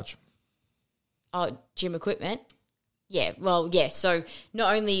garage? Oh, gym equipment. Yeah, well, yeah. So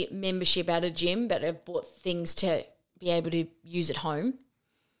not only membership at a gym, but I've bought things to be able to use at home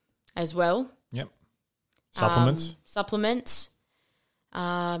as well. Yep. Supplements.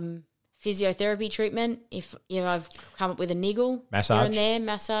 Physiotherapy treatment. If I've come up with a niggle Massage. here and there,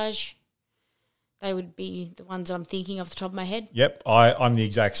 massage. They would be the ones that I'm thinking off the top of my head. Yep. I'm the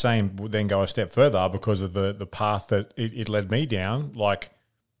exact same. Would then go a step further because of the path that it led me down, like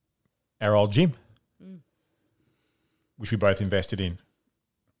our old gym, which we both invested in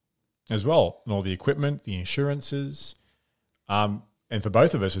as well, and all the equipment, the insurances, and for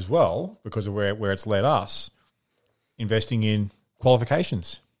both of us as well, because of where it's led us, investing in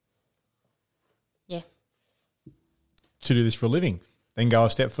qualifications. Yeah. To do this for a living. Then go a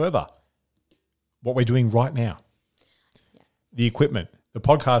step further. What we're doing right now. Yeah. The equipment, the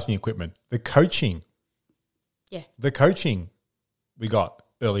podcasting equipment, the coaching. Yeah. The coaching we got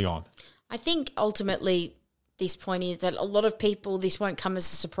early on. I think ultimately this point is that a lot of people, this won't come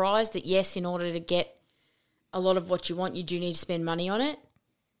as a surprise that yes, in order to get a lot of what you want, you do need to spend money on it.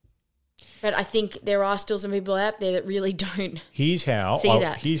 But I think there are still some people out there that really don't Here's how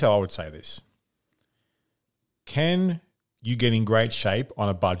I would say this. Can you get in great shape on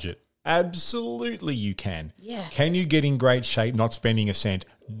a budget? Absolutely you can. Yeah. Can you get in great shape not spending a cent?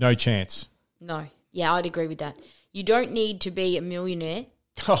 No chance. No. Yeah, I'd agree with that. You don't need to be a millionaire.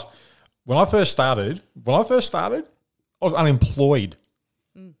 Oh, when I first started, I was unemployed.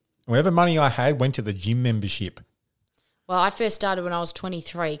 Whatever money I had went to the gym membership. Well, I first started when I was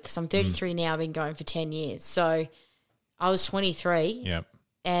 23 because I'm 33 now. I've been going for 10 years. So I was 23 Yep.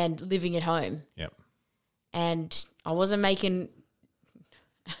 and living at home. Yep. And I wasn't making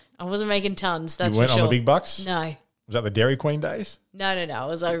tons, that's You went for sure. on the big bucks? No. Was that the Dairy Queen days? No, I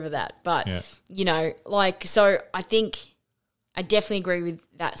was over that. But, Yeah. So I think I definitely agree with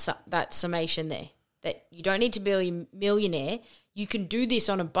that summation there, that you don't need to be a millionaire. You can do this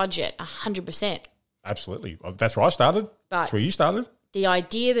on a budget 100%. Absolutely. That's where I started. But That's where you started. the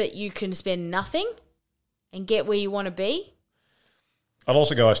idea that you can spend nothing and get where you want to be. I'd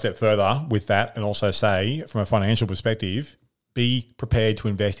also go a step further with that and also say, from a financial perspective, be prepared to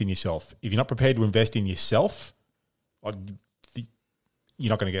invest in yourself. If you're not prepared to invest in yourself, you're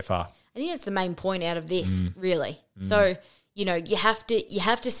not going to get far. I think that's the main point out of this, really. So, you have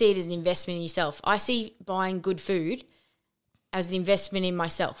to see it as an investment in yourself. I see buying good food as an investment in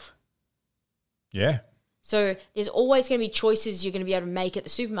myself. Yeah. So there's always going to be choices you're going to be able to make at the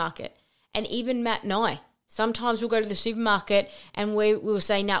supermarket. And even Matt and I, sometimes we'll go to the supermarket and we will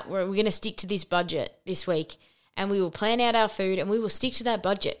say, no, we're going to stick to this budget this week. And we will plan out our food and we will stick to that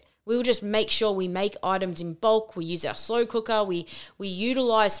budget. We will just make sure we make items in bulk. We use our slow cooker. We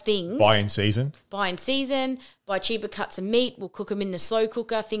utilise things. Buy in season. Buy cheaper cuts of meat. We'll cook them in the slow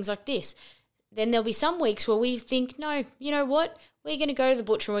cooker, things like this. Then there'll be some weeks where we think, no, you know what? We're going to go to the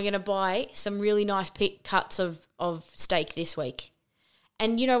butcher and we're going to buy some really nice cuts of steak this week.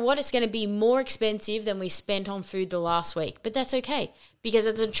 And you know what? It's going to be more expensive than we spent on food the last week. But that's okay because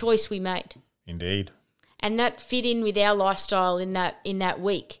it's a choice we made. Indeed. And that fit in with our lifestyle in that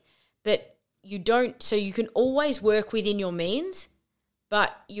week. But you don't, so you can always work within your means,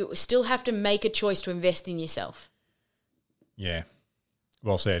 but you still have to make a choice to invest in yourself. Yeah.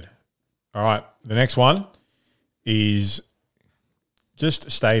 Well said. All right. The next one is just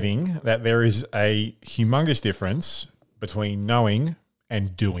stating that there is a humongous difference between knowing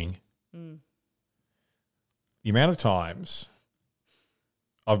and doing. The amount of times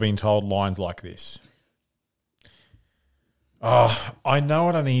I've been told lines like this. Oh, I know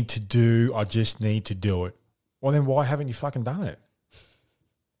what I need to do. I just need to do it. Well, then why haven't you fucking done it?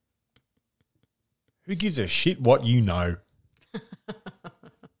 Who gives a shit what you know?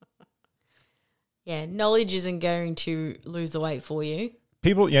 Yeah, knowledge isn't going to lose the weight for you.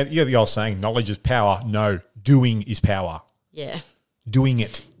 People, yeah, the old saying, knowledge is power. No, doing is power. Yeah. Doing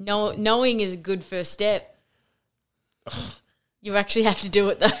it. Knowing is a good first step. You actually have to do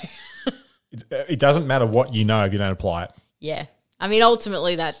it, though. It doesn't matter what you know if you don't apply it. Yeah. I mean,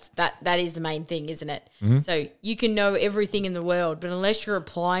 ultimately, that is the main thing, isn't it? Mm-hmm. So you can know everything in the world, but unless you're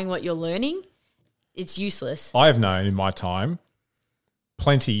applying what you're learning, it's useless. I have known in my time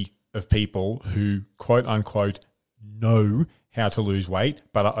plenty of people who, quote unquote, know how to lose weight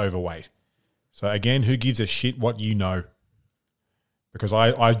but are overweight. So again, who gives a shit what you know? Because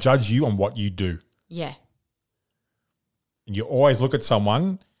I judge you on what you do. Yeah. And you always look at someone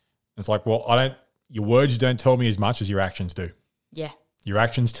and it's like, well, your words don't tell me as much as your actions do. Yeah. Your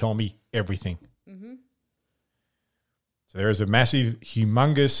actions tell me everything. Mm-hmm. So there is a massive,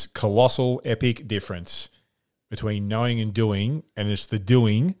 humongous, colossal, epic difference between knowing and doing, and it's the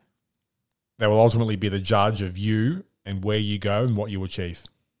doing that will ultimately be the judge of you and where you go and what you achieve.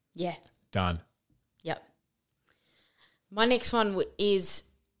 Yeah. Done. Yep. My next one is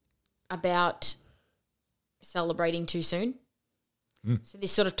about celebrating too soon. So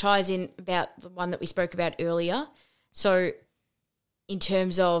this sort of ties in about the one that we spoke about earlier. So in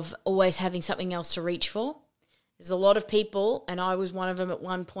terms of always having something else to reach for, there's a lot of people, and I was one of them at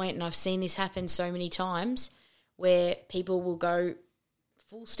one point, and I've seen this happen so many times, where people will go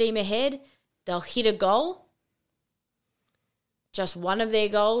full steam ahead, they'll hit a goal, just one of their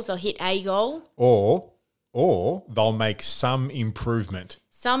goals, they'll hit a goal. Or they'll make some improvement.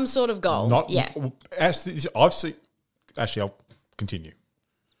 Some sort of goal. I'll continue.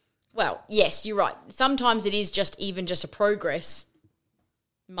 Well, yes, you're right. Sometimes it is just a progress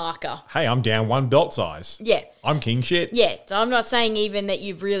marker. Hey, I'm down one belt size. Yeah. I'm king shit. Yeah, so I'm not saying even that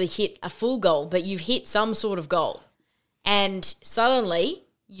you've really hit a full goal, but you've hit some sort of goal. And suddenly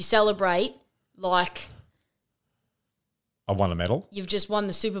you celebrate like I've won a medal. You've just won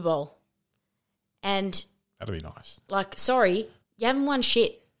the Super Bowl. And that'd be nice. Like, sorry, you haven't won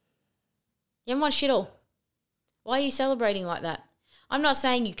shit. You haven't won shit all. Why are you celebrating like that? I'm not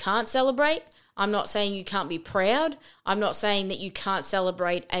saying you can't celebrate. I'm not saying you can't be proud. I'm not saying that you can't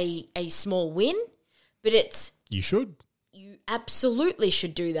celebrate a small win, but You should. You absolutely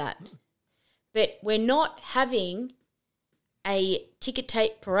should do that. But we're not having a ticker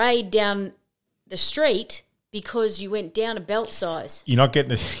tape parade down the street because you went down a belt size. You're not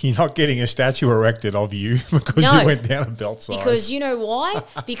getting a statue erected of you because you went down a belt size. Because you know why?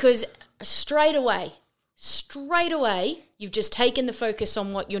 Because straight away, you've just taken the focus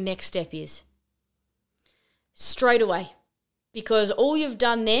on what your next step is. Straight away. Because all you've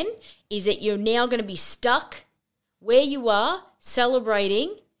done then is that you're now going to be stuck where you are,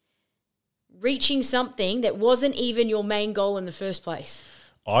 celebrating, reaching something that wasn't even your main goal in the first place.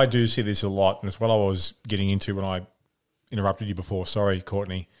 I do see this a lot, and it's what I was getting into when I interrupted you before. Sorry,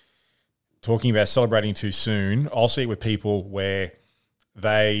 Courtney. Talking about celebrating too soon, I'll see it with people where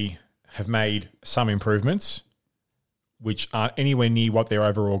they have made some improvements which aren't anywhere near what their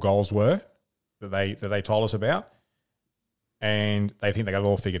overall goals were that they told us about, and they think they got it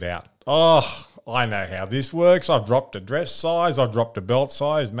all figured out. Oh, I know how this works. I've dropped a dress size. I've dropped a belt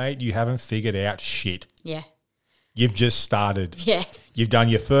size. Mate, you haven't figured out shit. Yeah. You've just started. Yeah. You've done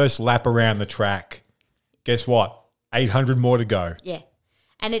your first lap around the track. Guess what? 800 more to go. Yeah.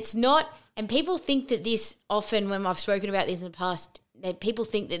 And it's not, and people think that this often, when I've spoken about this in the past, that people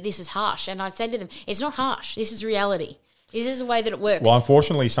think that this is harsh. And I say to them, it's not harsh. This is reality. This is the way that it works. Well,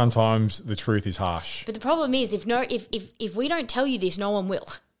 unfortunately, sometimes the truth is harsh. But the problem is, if we don't tell you this, no one will.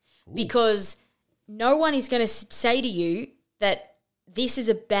 Ooh. Because no one is going to say to you that this is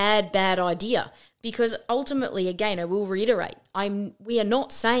a bad idea. Because ultimately, again, I will reiterate, we are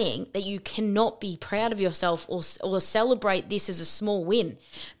not saying that you cannot be proud of yourself or celebrate this as a small win.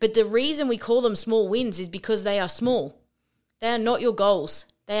 But the reason we call them small wins is because they are small. They are not your goals.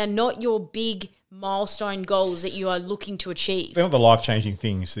 They are not your big, milestone goals that you are looking to achieve. They're not the life-changing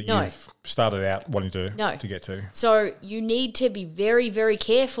things that No. you've started out wanting to get to. So you need to be very, very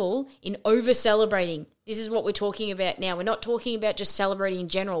careful in over-celebrating. This is what we're talking about now. We're not talking about just celebrating in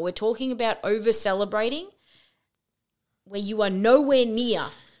general. We're talking about over-celebrating where you are nowhere near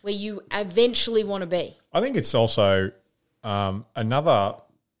where you eventually want to be. I think it's also another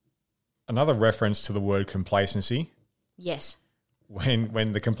reference to the word complacency. Yes.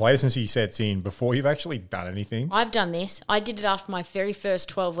 When the complacency sets in before you've actually done anything. I've done this. I did it after my very first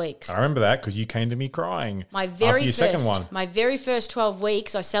 12 weeks. I remember that because you came to me crying after your second one. My very first 12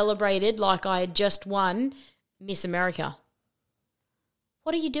 weeks, I celebrated like I had just won Miss America.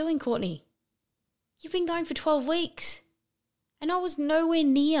 What are you doing, Courtney? You've been going for 12 weeks. And I was nowhere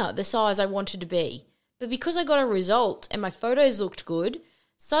near the size I wanted to be. But because I got a result and my photos looked good,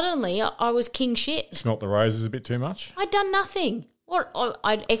 suddenly I was king shit. Smelt the roses a bit too much? I'd done nothing.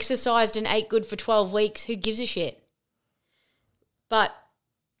 I'd exercised and ate good for 12 weeks. Who gives a shit? But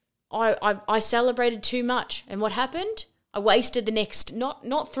I celebrated too much. And what happened? I wasted the next,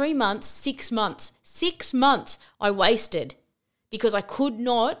 not 3 months, 6 months. 6 months I wasted because I could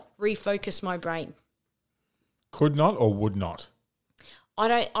not refocus my brain. Could not or would not?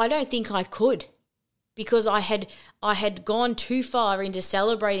 I don't think I could because I had gone too far into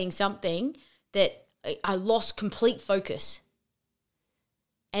celebrating something that I lost complete focus.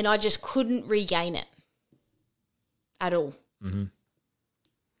 And I just couldn't regain it at all. Mm-hmm.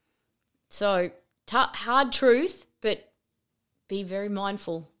 So, hard truth, but be very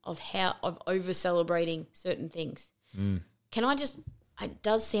mindful of over celebrating certain things. Can I just? It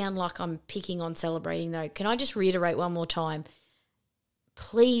does sound like I'm picking on celebrating though. Can I just reiterate one more time?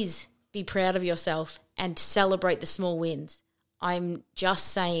 Please be proud of yourself and celebrate the small wins. I'm just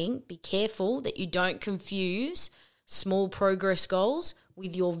saying, be careful that you don't confuse small progress goals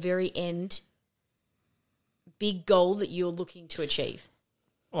with your very end big goal that you're looking to achieve.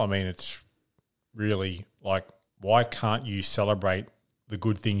 Well, I mean, it's really like, why can't you celebrate the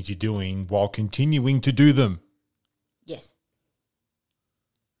good things you're doing while continuing to do them? Yes.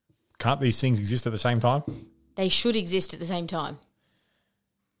 Can't these things exist at the same time? They should exist at the same time.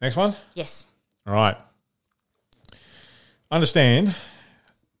 Next one? Yes. All right. Understand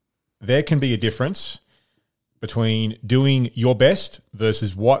there can be a difference between doing your best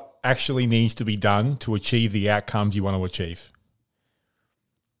versus what actually needs to be done to achieve the outcomes you want to achieve.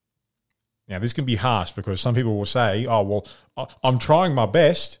 Now, this can be harsh because some people will say, oh, well, I'm trying my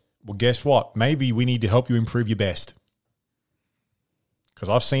best. Well, guess what? Maybe we need to help you improve your best. Because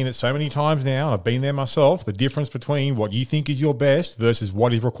I've seen it so many times now, and I've been there myself, the difference between what you think is your best versus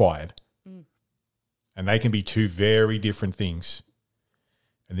what is required. And they can be two very different things.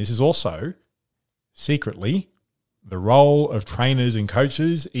 And this is also, secretly, the role of trainers and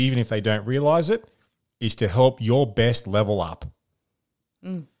coaches, even if they don't realize it, is to help your best level up.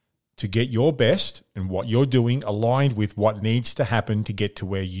 To get your best and what you're doing aligned with what needs to happen to get to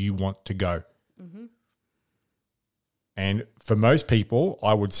where you want to go. And for most people,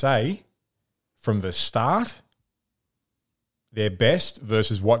 I would say, from the start, their best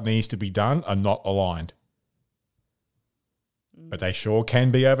versus what needs to be done are not aligned. But they sure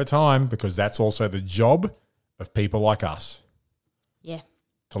can be over time because that's also the job of people like us. Yeah.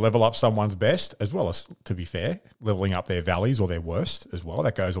 To level up someone's best, as well as, to be fair, leveling up their valleys or their worst as well.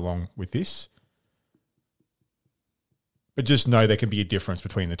 That goes along with this. But just know there can be a difference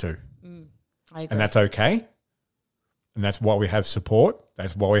between the two. I agree. And that's okay. And that's why we have support.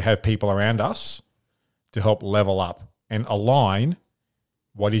 That's why we have people around us to help level up and align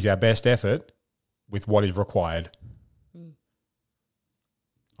what is our best effort with what is required.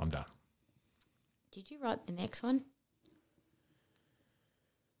 I'm done. Did you write the next one?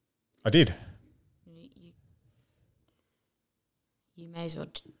 I did. You may as well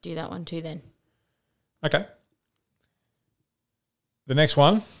do that one too then. Okay. The next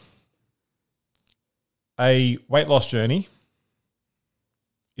one, a weight loss journey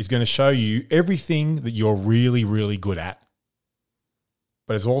is going to show you everything that you're really, really good at.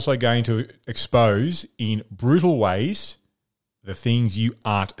 But it's also going to expose in brutal ways the things you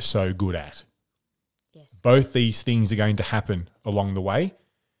aren't so good at. Yes. Both these things are going to happen along the way.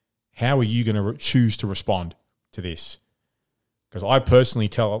 How are you going to choose to respond to this? Because I personally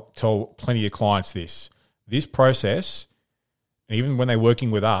tell plenty of clients this. This process, even when they're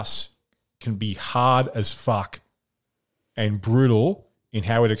working with us, can be hard as fuck and brutal in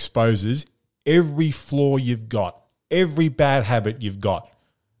how it exposes every flaw you've got, every bad habit you've got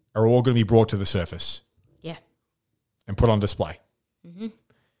are all going to be brought to the surface. Yeah. And put on display.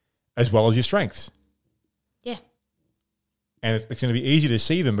 As well as your strengths. Yeah. And it's going to be easy to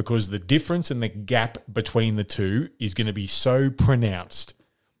see them because the difference and the gap between the two is going to be so pronounced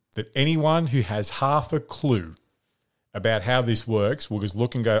that anyone who has half a clue about how this works will just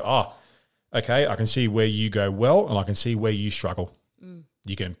look and go, oh, okay, I can see where you go well and I can see where you struggle.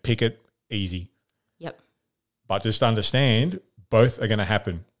 You can pick it easy. Yep. But just understand both are going to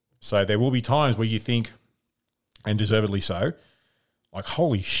happen. So there will be times where you think, and deservedly so, like,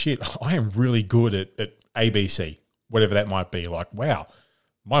 holy shit, I am really good at ABC, whatever that might be. Like, wow,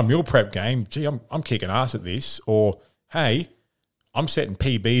 my meal prep game, gee, I'm kicking ass at this. Or, hey, I'm setting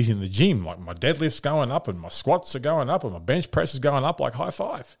PBs in the gym. Like, my deadlift's going up and my squats are going up and my bench press is going up, like, high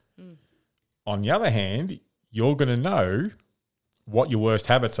five. On the other hand, you're going to know what your worst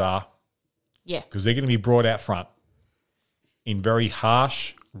habits are. Yeah. Because they're going to be brought out front in very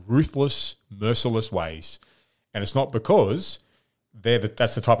harsh, ruthless, merciless ways. And it's not because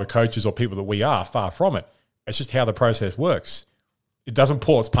that's the type of coaches or people that we are, far from it. It's just how the process works. It doesn't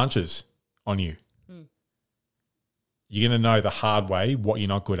pull its punches on you. You're going to know the hard way what you're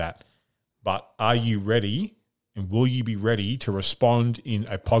not good at. But are you ready, and will you be ready to respond in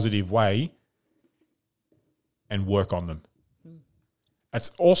a positive way and work on them?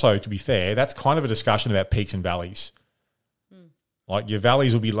 That's also, to be fair, that's kind of a discussion about peaks and valleys. Like, your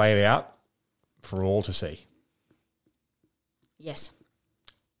valleys will be laid out for all to see. Yes.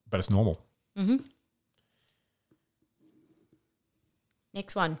 But it's normal.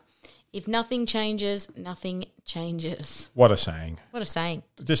 Next one. If nothing changes, nothing changes. What a saying. What a saying.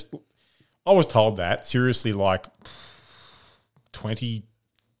 Just, I was told that, seriously, like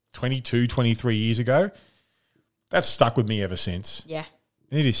 22, 23 years ago. That's stuck with me ever since. Yeah.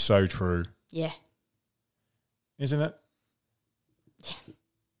 And it is so true. Yeah. Isn't it? Yeah.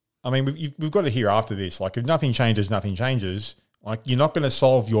 I mean, we've got to hear after this, like, if nothing changes, nothing changes. Like, you're not going to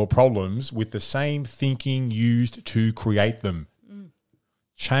solve your problems with the same thinking used to create them.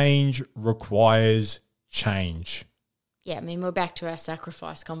 Change requires change. Yeah, I mean, we're back to our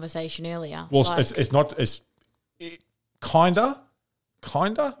sacrifice conversation earlier. Well, it's kinda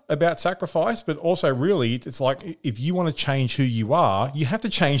about sacrifice, but also really it's like, if you want to change who you are, you have to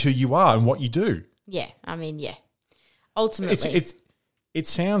change who you are and what you do. Yeah, I mean, yeah. Ultimately. It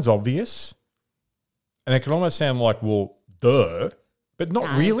sounds obvious, and it can almost sound like, well, duh, but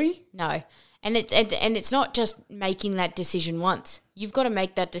not really. No. And it's not just making that decision once. You've got to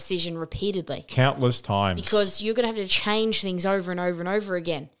make that decision repeatedly. Countless times. Because you're going to have to change things over and over and over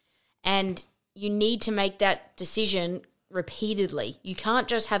again. And you need to make that decision repeatedly. You can't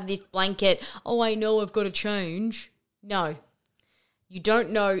just have this blanket, oh, I know I've got to change. No. You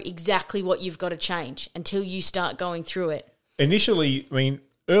don't know exactly what you've got to change until you start going through it. Initially, I mean,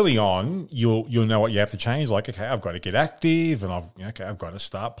 early on, you'll know what you have to change. Like, okay, I've got to get active, and I've got to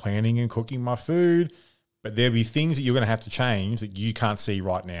start planning and cooking my food. But there'll be things that you're going to have to change that you can't see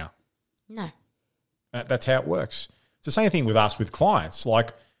right now. No. That's how it works. It's the same thing with us with clients.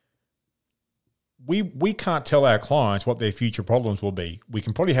 Like, we can't tell our clients what their future problems will be. We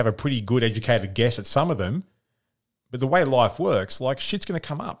can probably have a pretty good educated guess at some of them, but the way life works, like, shit's going to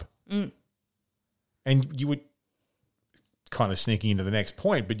come up. And you would kind of sneaking into the next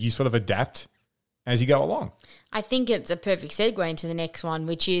point, but you sort of adapt as you go along. I think it's a perfect segue into the next one,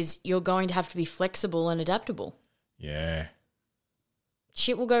 which is you're going to have to be flexible and adaptable. Yeah.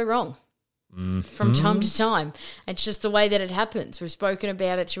 Shit will go wrong from time to time. It's just the way that it happens. We've spoken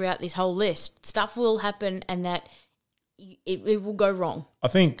about it throughout this whole list. Stuff will happen and that it will go wrong. I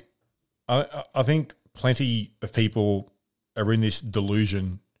think plenty of people are in this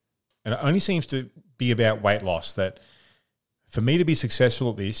delusion, and it only seems to be about weight loss, that for me to be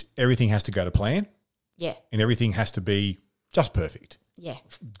successful at this, everything has to go to plan. Yeah. And everything has to be just perfect. Yeah.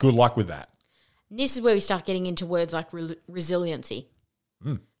 Good luck with that. And this is where we start getting into words like resiliency.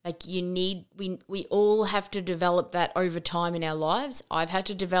 Like, we all have to develop that over time in our lives. I've had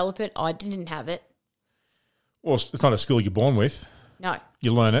to develop it. I didn't have it. Well, it's not a skill you're born with. No.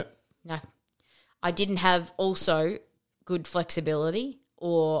 You learn it. No. I didn't have also good flexibility,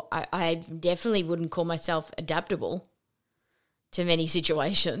 or I definitely wouldn't call myself adaptable to many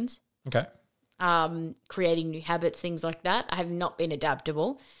situations. Okay. Creating new habits, things like that. I have not been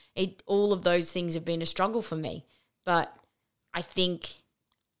adaptable. All of those things have been a struggle for me. But I think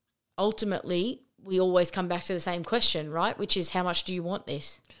ultimately we always come back to the same question, right? Which is, how much do you want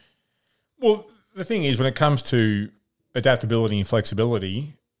this? Well, the thing is, when it comes to adaptability and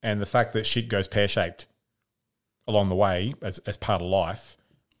flexibility and the fact that shit goes pear-shaped along the way as part of life,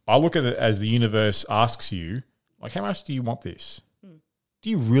 I look at it as the universe asks you, like, how much do you want this? Do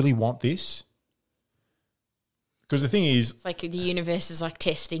you really want this? Because the thing is... It's like the universe is like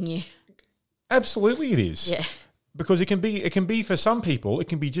testing you. Absolutely it is. Yeah. Because it can be for some people, it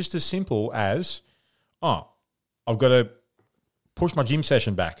can be just as simple as, oh, I've got to push my gym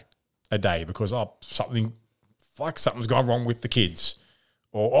session back a day because something's gone wrong with the kids,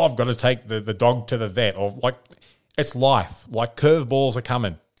 or I've got to take the dog to the vet, or like it's life. Like curveballs are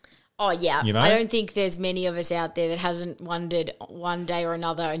coming. Oh yeah, You know? I don't think there's many of us out there that hasn't wondered one day or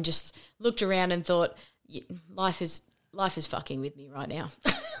another and just looked around and thought, life is fucking with me right now.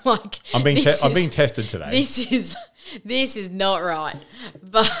 Like I'm being tested today. This is not right.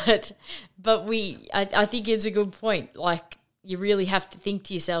 But I think it's a good point. Like you really have to think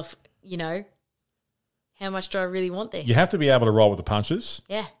to yourself, how much do I really want this? You have to be able to roll with the punches.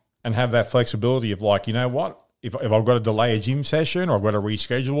 Yeah. And have that flexibility of like, you know what? If I've got to delay a gym session, or I've got to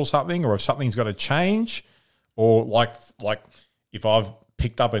reschedule something, or if something's got to change, or like if I've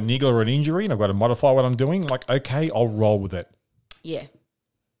picked up a niggle or an injury and I've got to modify what I'm doing, like, okay, I'll roll with it. Yeah.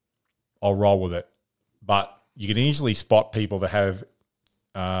 I'll roll with it. But you can easily spot people that have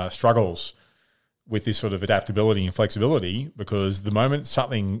struggles with this sort of adaptability and flexibility, because the moment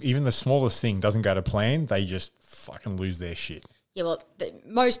something, even the smallest thing, doesn't go to plan, they just fucking lose their shit. Yeah, well,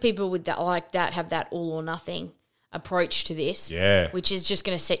 most people with that like that have that all or nothing approach to this. Yeah. Which is just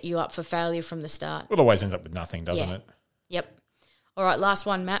going to set you up for failure from the start. It always ends up with nothing, doesn't Yeah. it? Yep. All right, last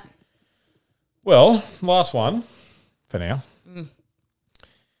one, Matt. Well, last one for now.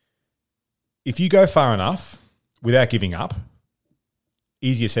 If you go far enough without giving up,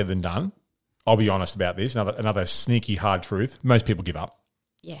 easier said than done. I'll be honest about this. Another sneaky hard truth. Most people give up.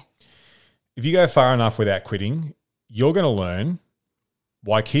 Yeah. If you go far enough without quitting, you're going to learn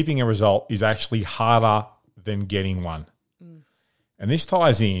why keeping a result is actually harder than getting one. And this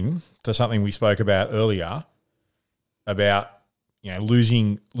ties in to something we spoke about earlier about,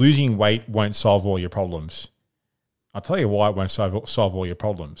 losing weight won't solve all your problems. I'll tell you why it won't solve all your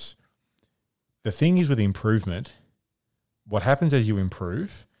problems. The thing is with improvement, what happens as you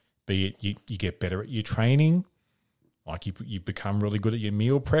improve, be it you get better at your training, like you become really good at your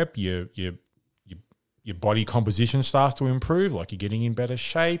meal prep, your body composition starts to improve, like you're getting in better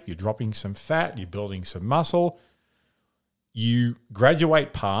shape, you're dropping some fat, you're building some muscle. You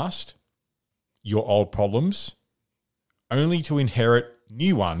graduate past your old problems only to inherit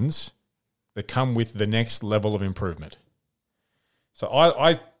new ones that come with the next level of improvement. So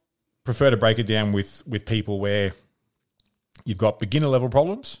I prefer to break it down with people where you've got beginner level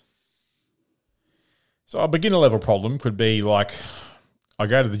problems. So a beginner level problem could be like, I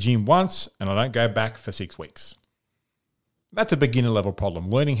go to the gym once and I don't go back for 6 weeks. That's a beginner level problem,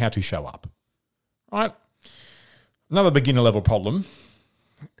 learning how to show up, right? Another beginner level problem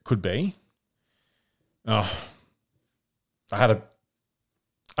could be, I had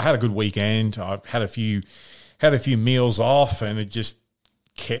a good weekend. I've had a few meals off, and it just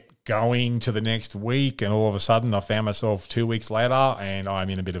kept going to the next week. And all of a sudden, I found myself 2 weeks later, and I'm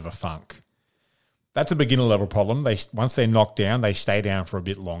in a bit of a funk. That's a beginner level problem. Once they're knocked down, they stay down for a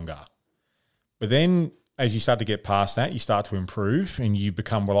bit longer. But then, as you start to get past that, you start to improve, and you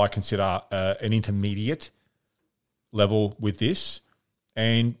become what I consider an intermediate level with this.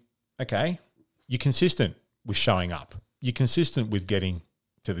 And okay, you're consistent with showing up. You're consistent with getting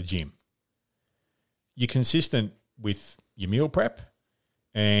to the gym. You're consistent with your meal prep.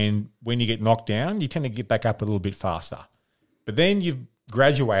 And when you get knocked down, you tend to get back up a little bit faster. But then you've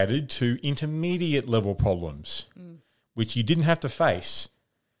graduated to intermediate level problems, which you didn't have to face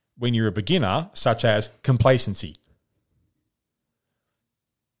when you're a beginner, such as complacency.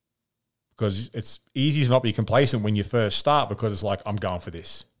 Because it's easy to not be complacent when you first start, because it's like, I'm going for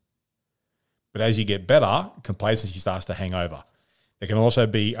this. But as you get better, complacency starts to hang over. There can also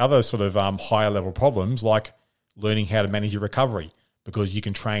be other sort of higher level problems, like learning how to manage your recovery, because you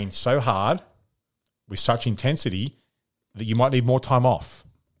can train so hard with such intensity that you might need more time off.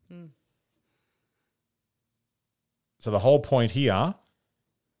 So the whole point here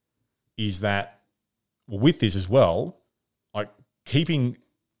is that, well, with this as well, like keeping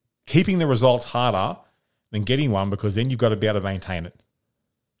the results harder than getting one, because then you've got to be able to maintain it.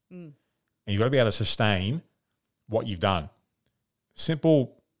 And you've got to be able to sustain what you've done.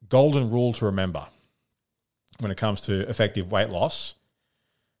 Simple golden rule to remember when it comes to effective weight loss: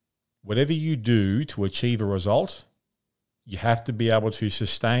 whatever you do to achieve a result, you have to be able to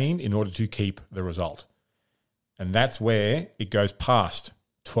sustain in order to keep the result. And that's where it goes past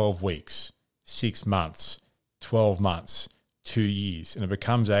 12 weeks, 6 months, 12 months, 2 years, and it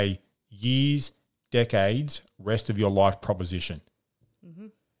becomes a years, decades, rest of your life proposition.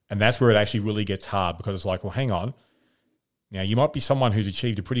 And that's where it actually really gets hard, because it's like, well, hang on. Now, you might be someone who's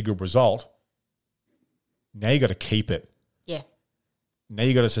achieved a pretty good result. Now you got to keep it. Yeah. Now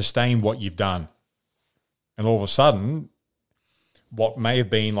you got to sustain what you've done. And all of a sudden, what may have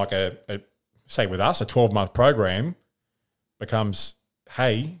been like say with us, a 12-month program becomes,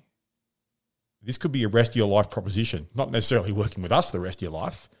 hey, this could be a rest of your life proposition. Not necessarily working with us the rest of your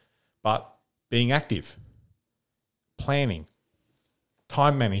life, but being active, planning,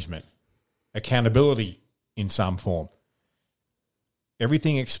 time management, accountability in some form.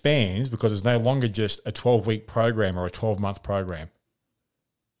 Everything expands because it's no longer just a 12-week program or a 12-month program.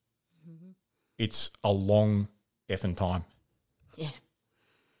 Mm-hmm. It's a long effing time. Yeah.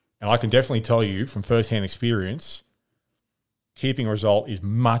 And I can definitely tell you from first-hand experience, keeping a result is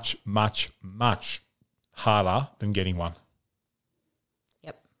much, much, much harder than getting one.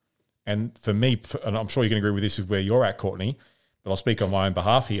 Yep. And for me, and I'm sure you can agree with this is where you're at, Courtney, but I'll speak on my own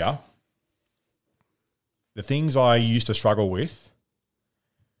behalf here. The things I used to struggle with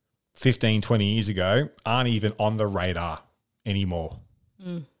 15, 20 years ago aren't even on the radar anymore.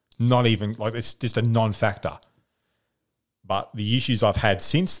 Not even, like, it's just a non-factor. But the issues I've had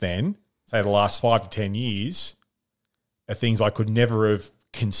since then, say the last 5 to 10 years, are things I could never have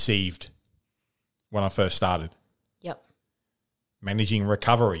conceived when I first started. Yep. Managing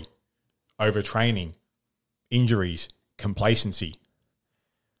recovery, overtraining, injuries, complacency.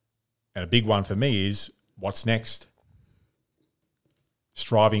 And a big one for me is what's next?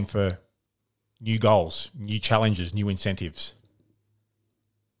 Striving for new goals, new challenges, new incentives.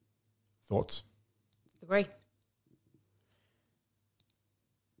 Thoughts? Agree.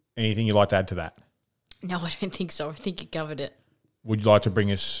 Anything you'd like to add to that? No, I don't think so. I think you covered it. Would you like to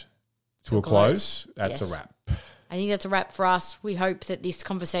bring us to a close? That's Yes. a wrap. I think that's a wrap for us. We hope that this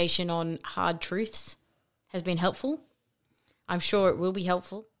conversation on hard truths has been helpful. I'm sure it will be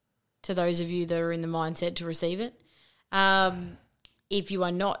helpful to those of you that are in the mindset to receive it. If you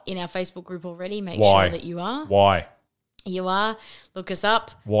are not in our Facebook group already, make Why? sure that you are. Why? You are. Look us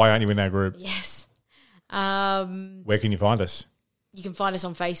up. Why aren't you in our group? Yes. Where can you find us? You can find us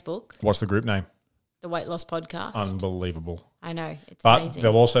on Facebook, What's the group name? the Weight Loss Podcast. Unbelievable. I know. It's But amazing.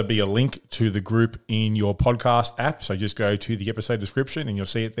 there'll also be a link to the group in your podcast app. So just go to the episode description and you'll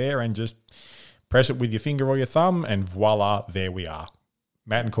see it there and just press it with your finger or your thumb and voila, there we are.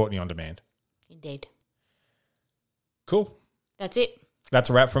 Matt and Courtney on demand. Indeed. Cool. That's it. That's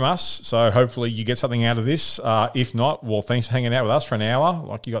a wrap from us. So hopefully you get something out of this. If not, well, thanks for hanging out with us for an hour.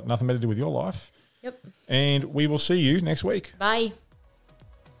 Like you got nothing better to do with your life. Yep. And we will see you next week. Bye.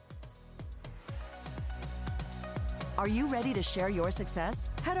 Are you ready to share your success?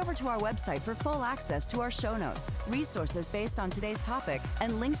 Head over to our website for full access to our show notes, resources based on today's topic,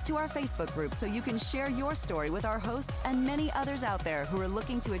 and links to our Facebook group so you can share your story with our hosts and many others out there who are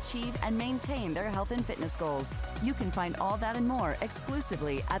looking to achieve and maintain their health and fitness goals. You can find all that and more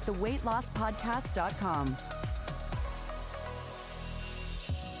exclusively at theweightlosspodcast.com.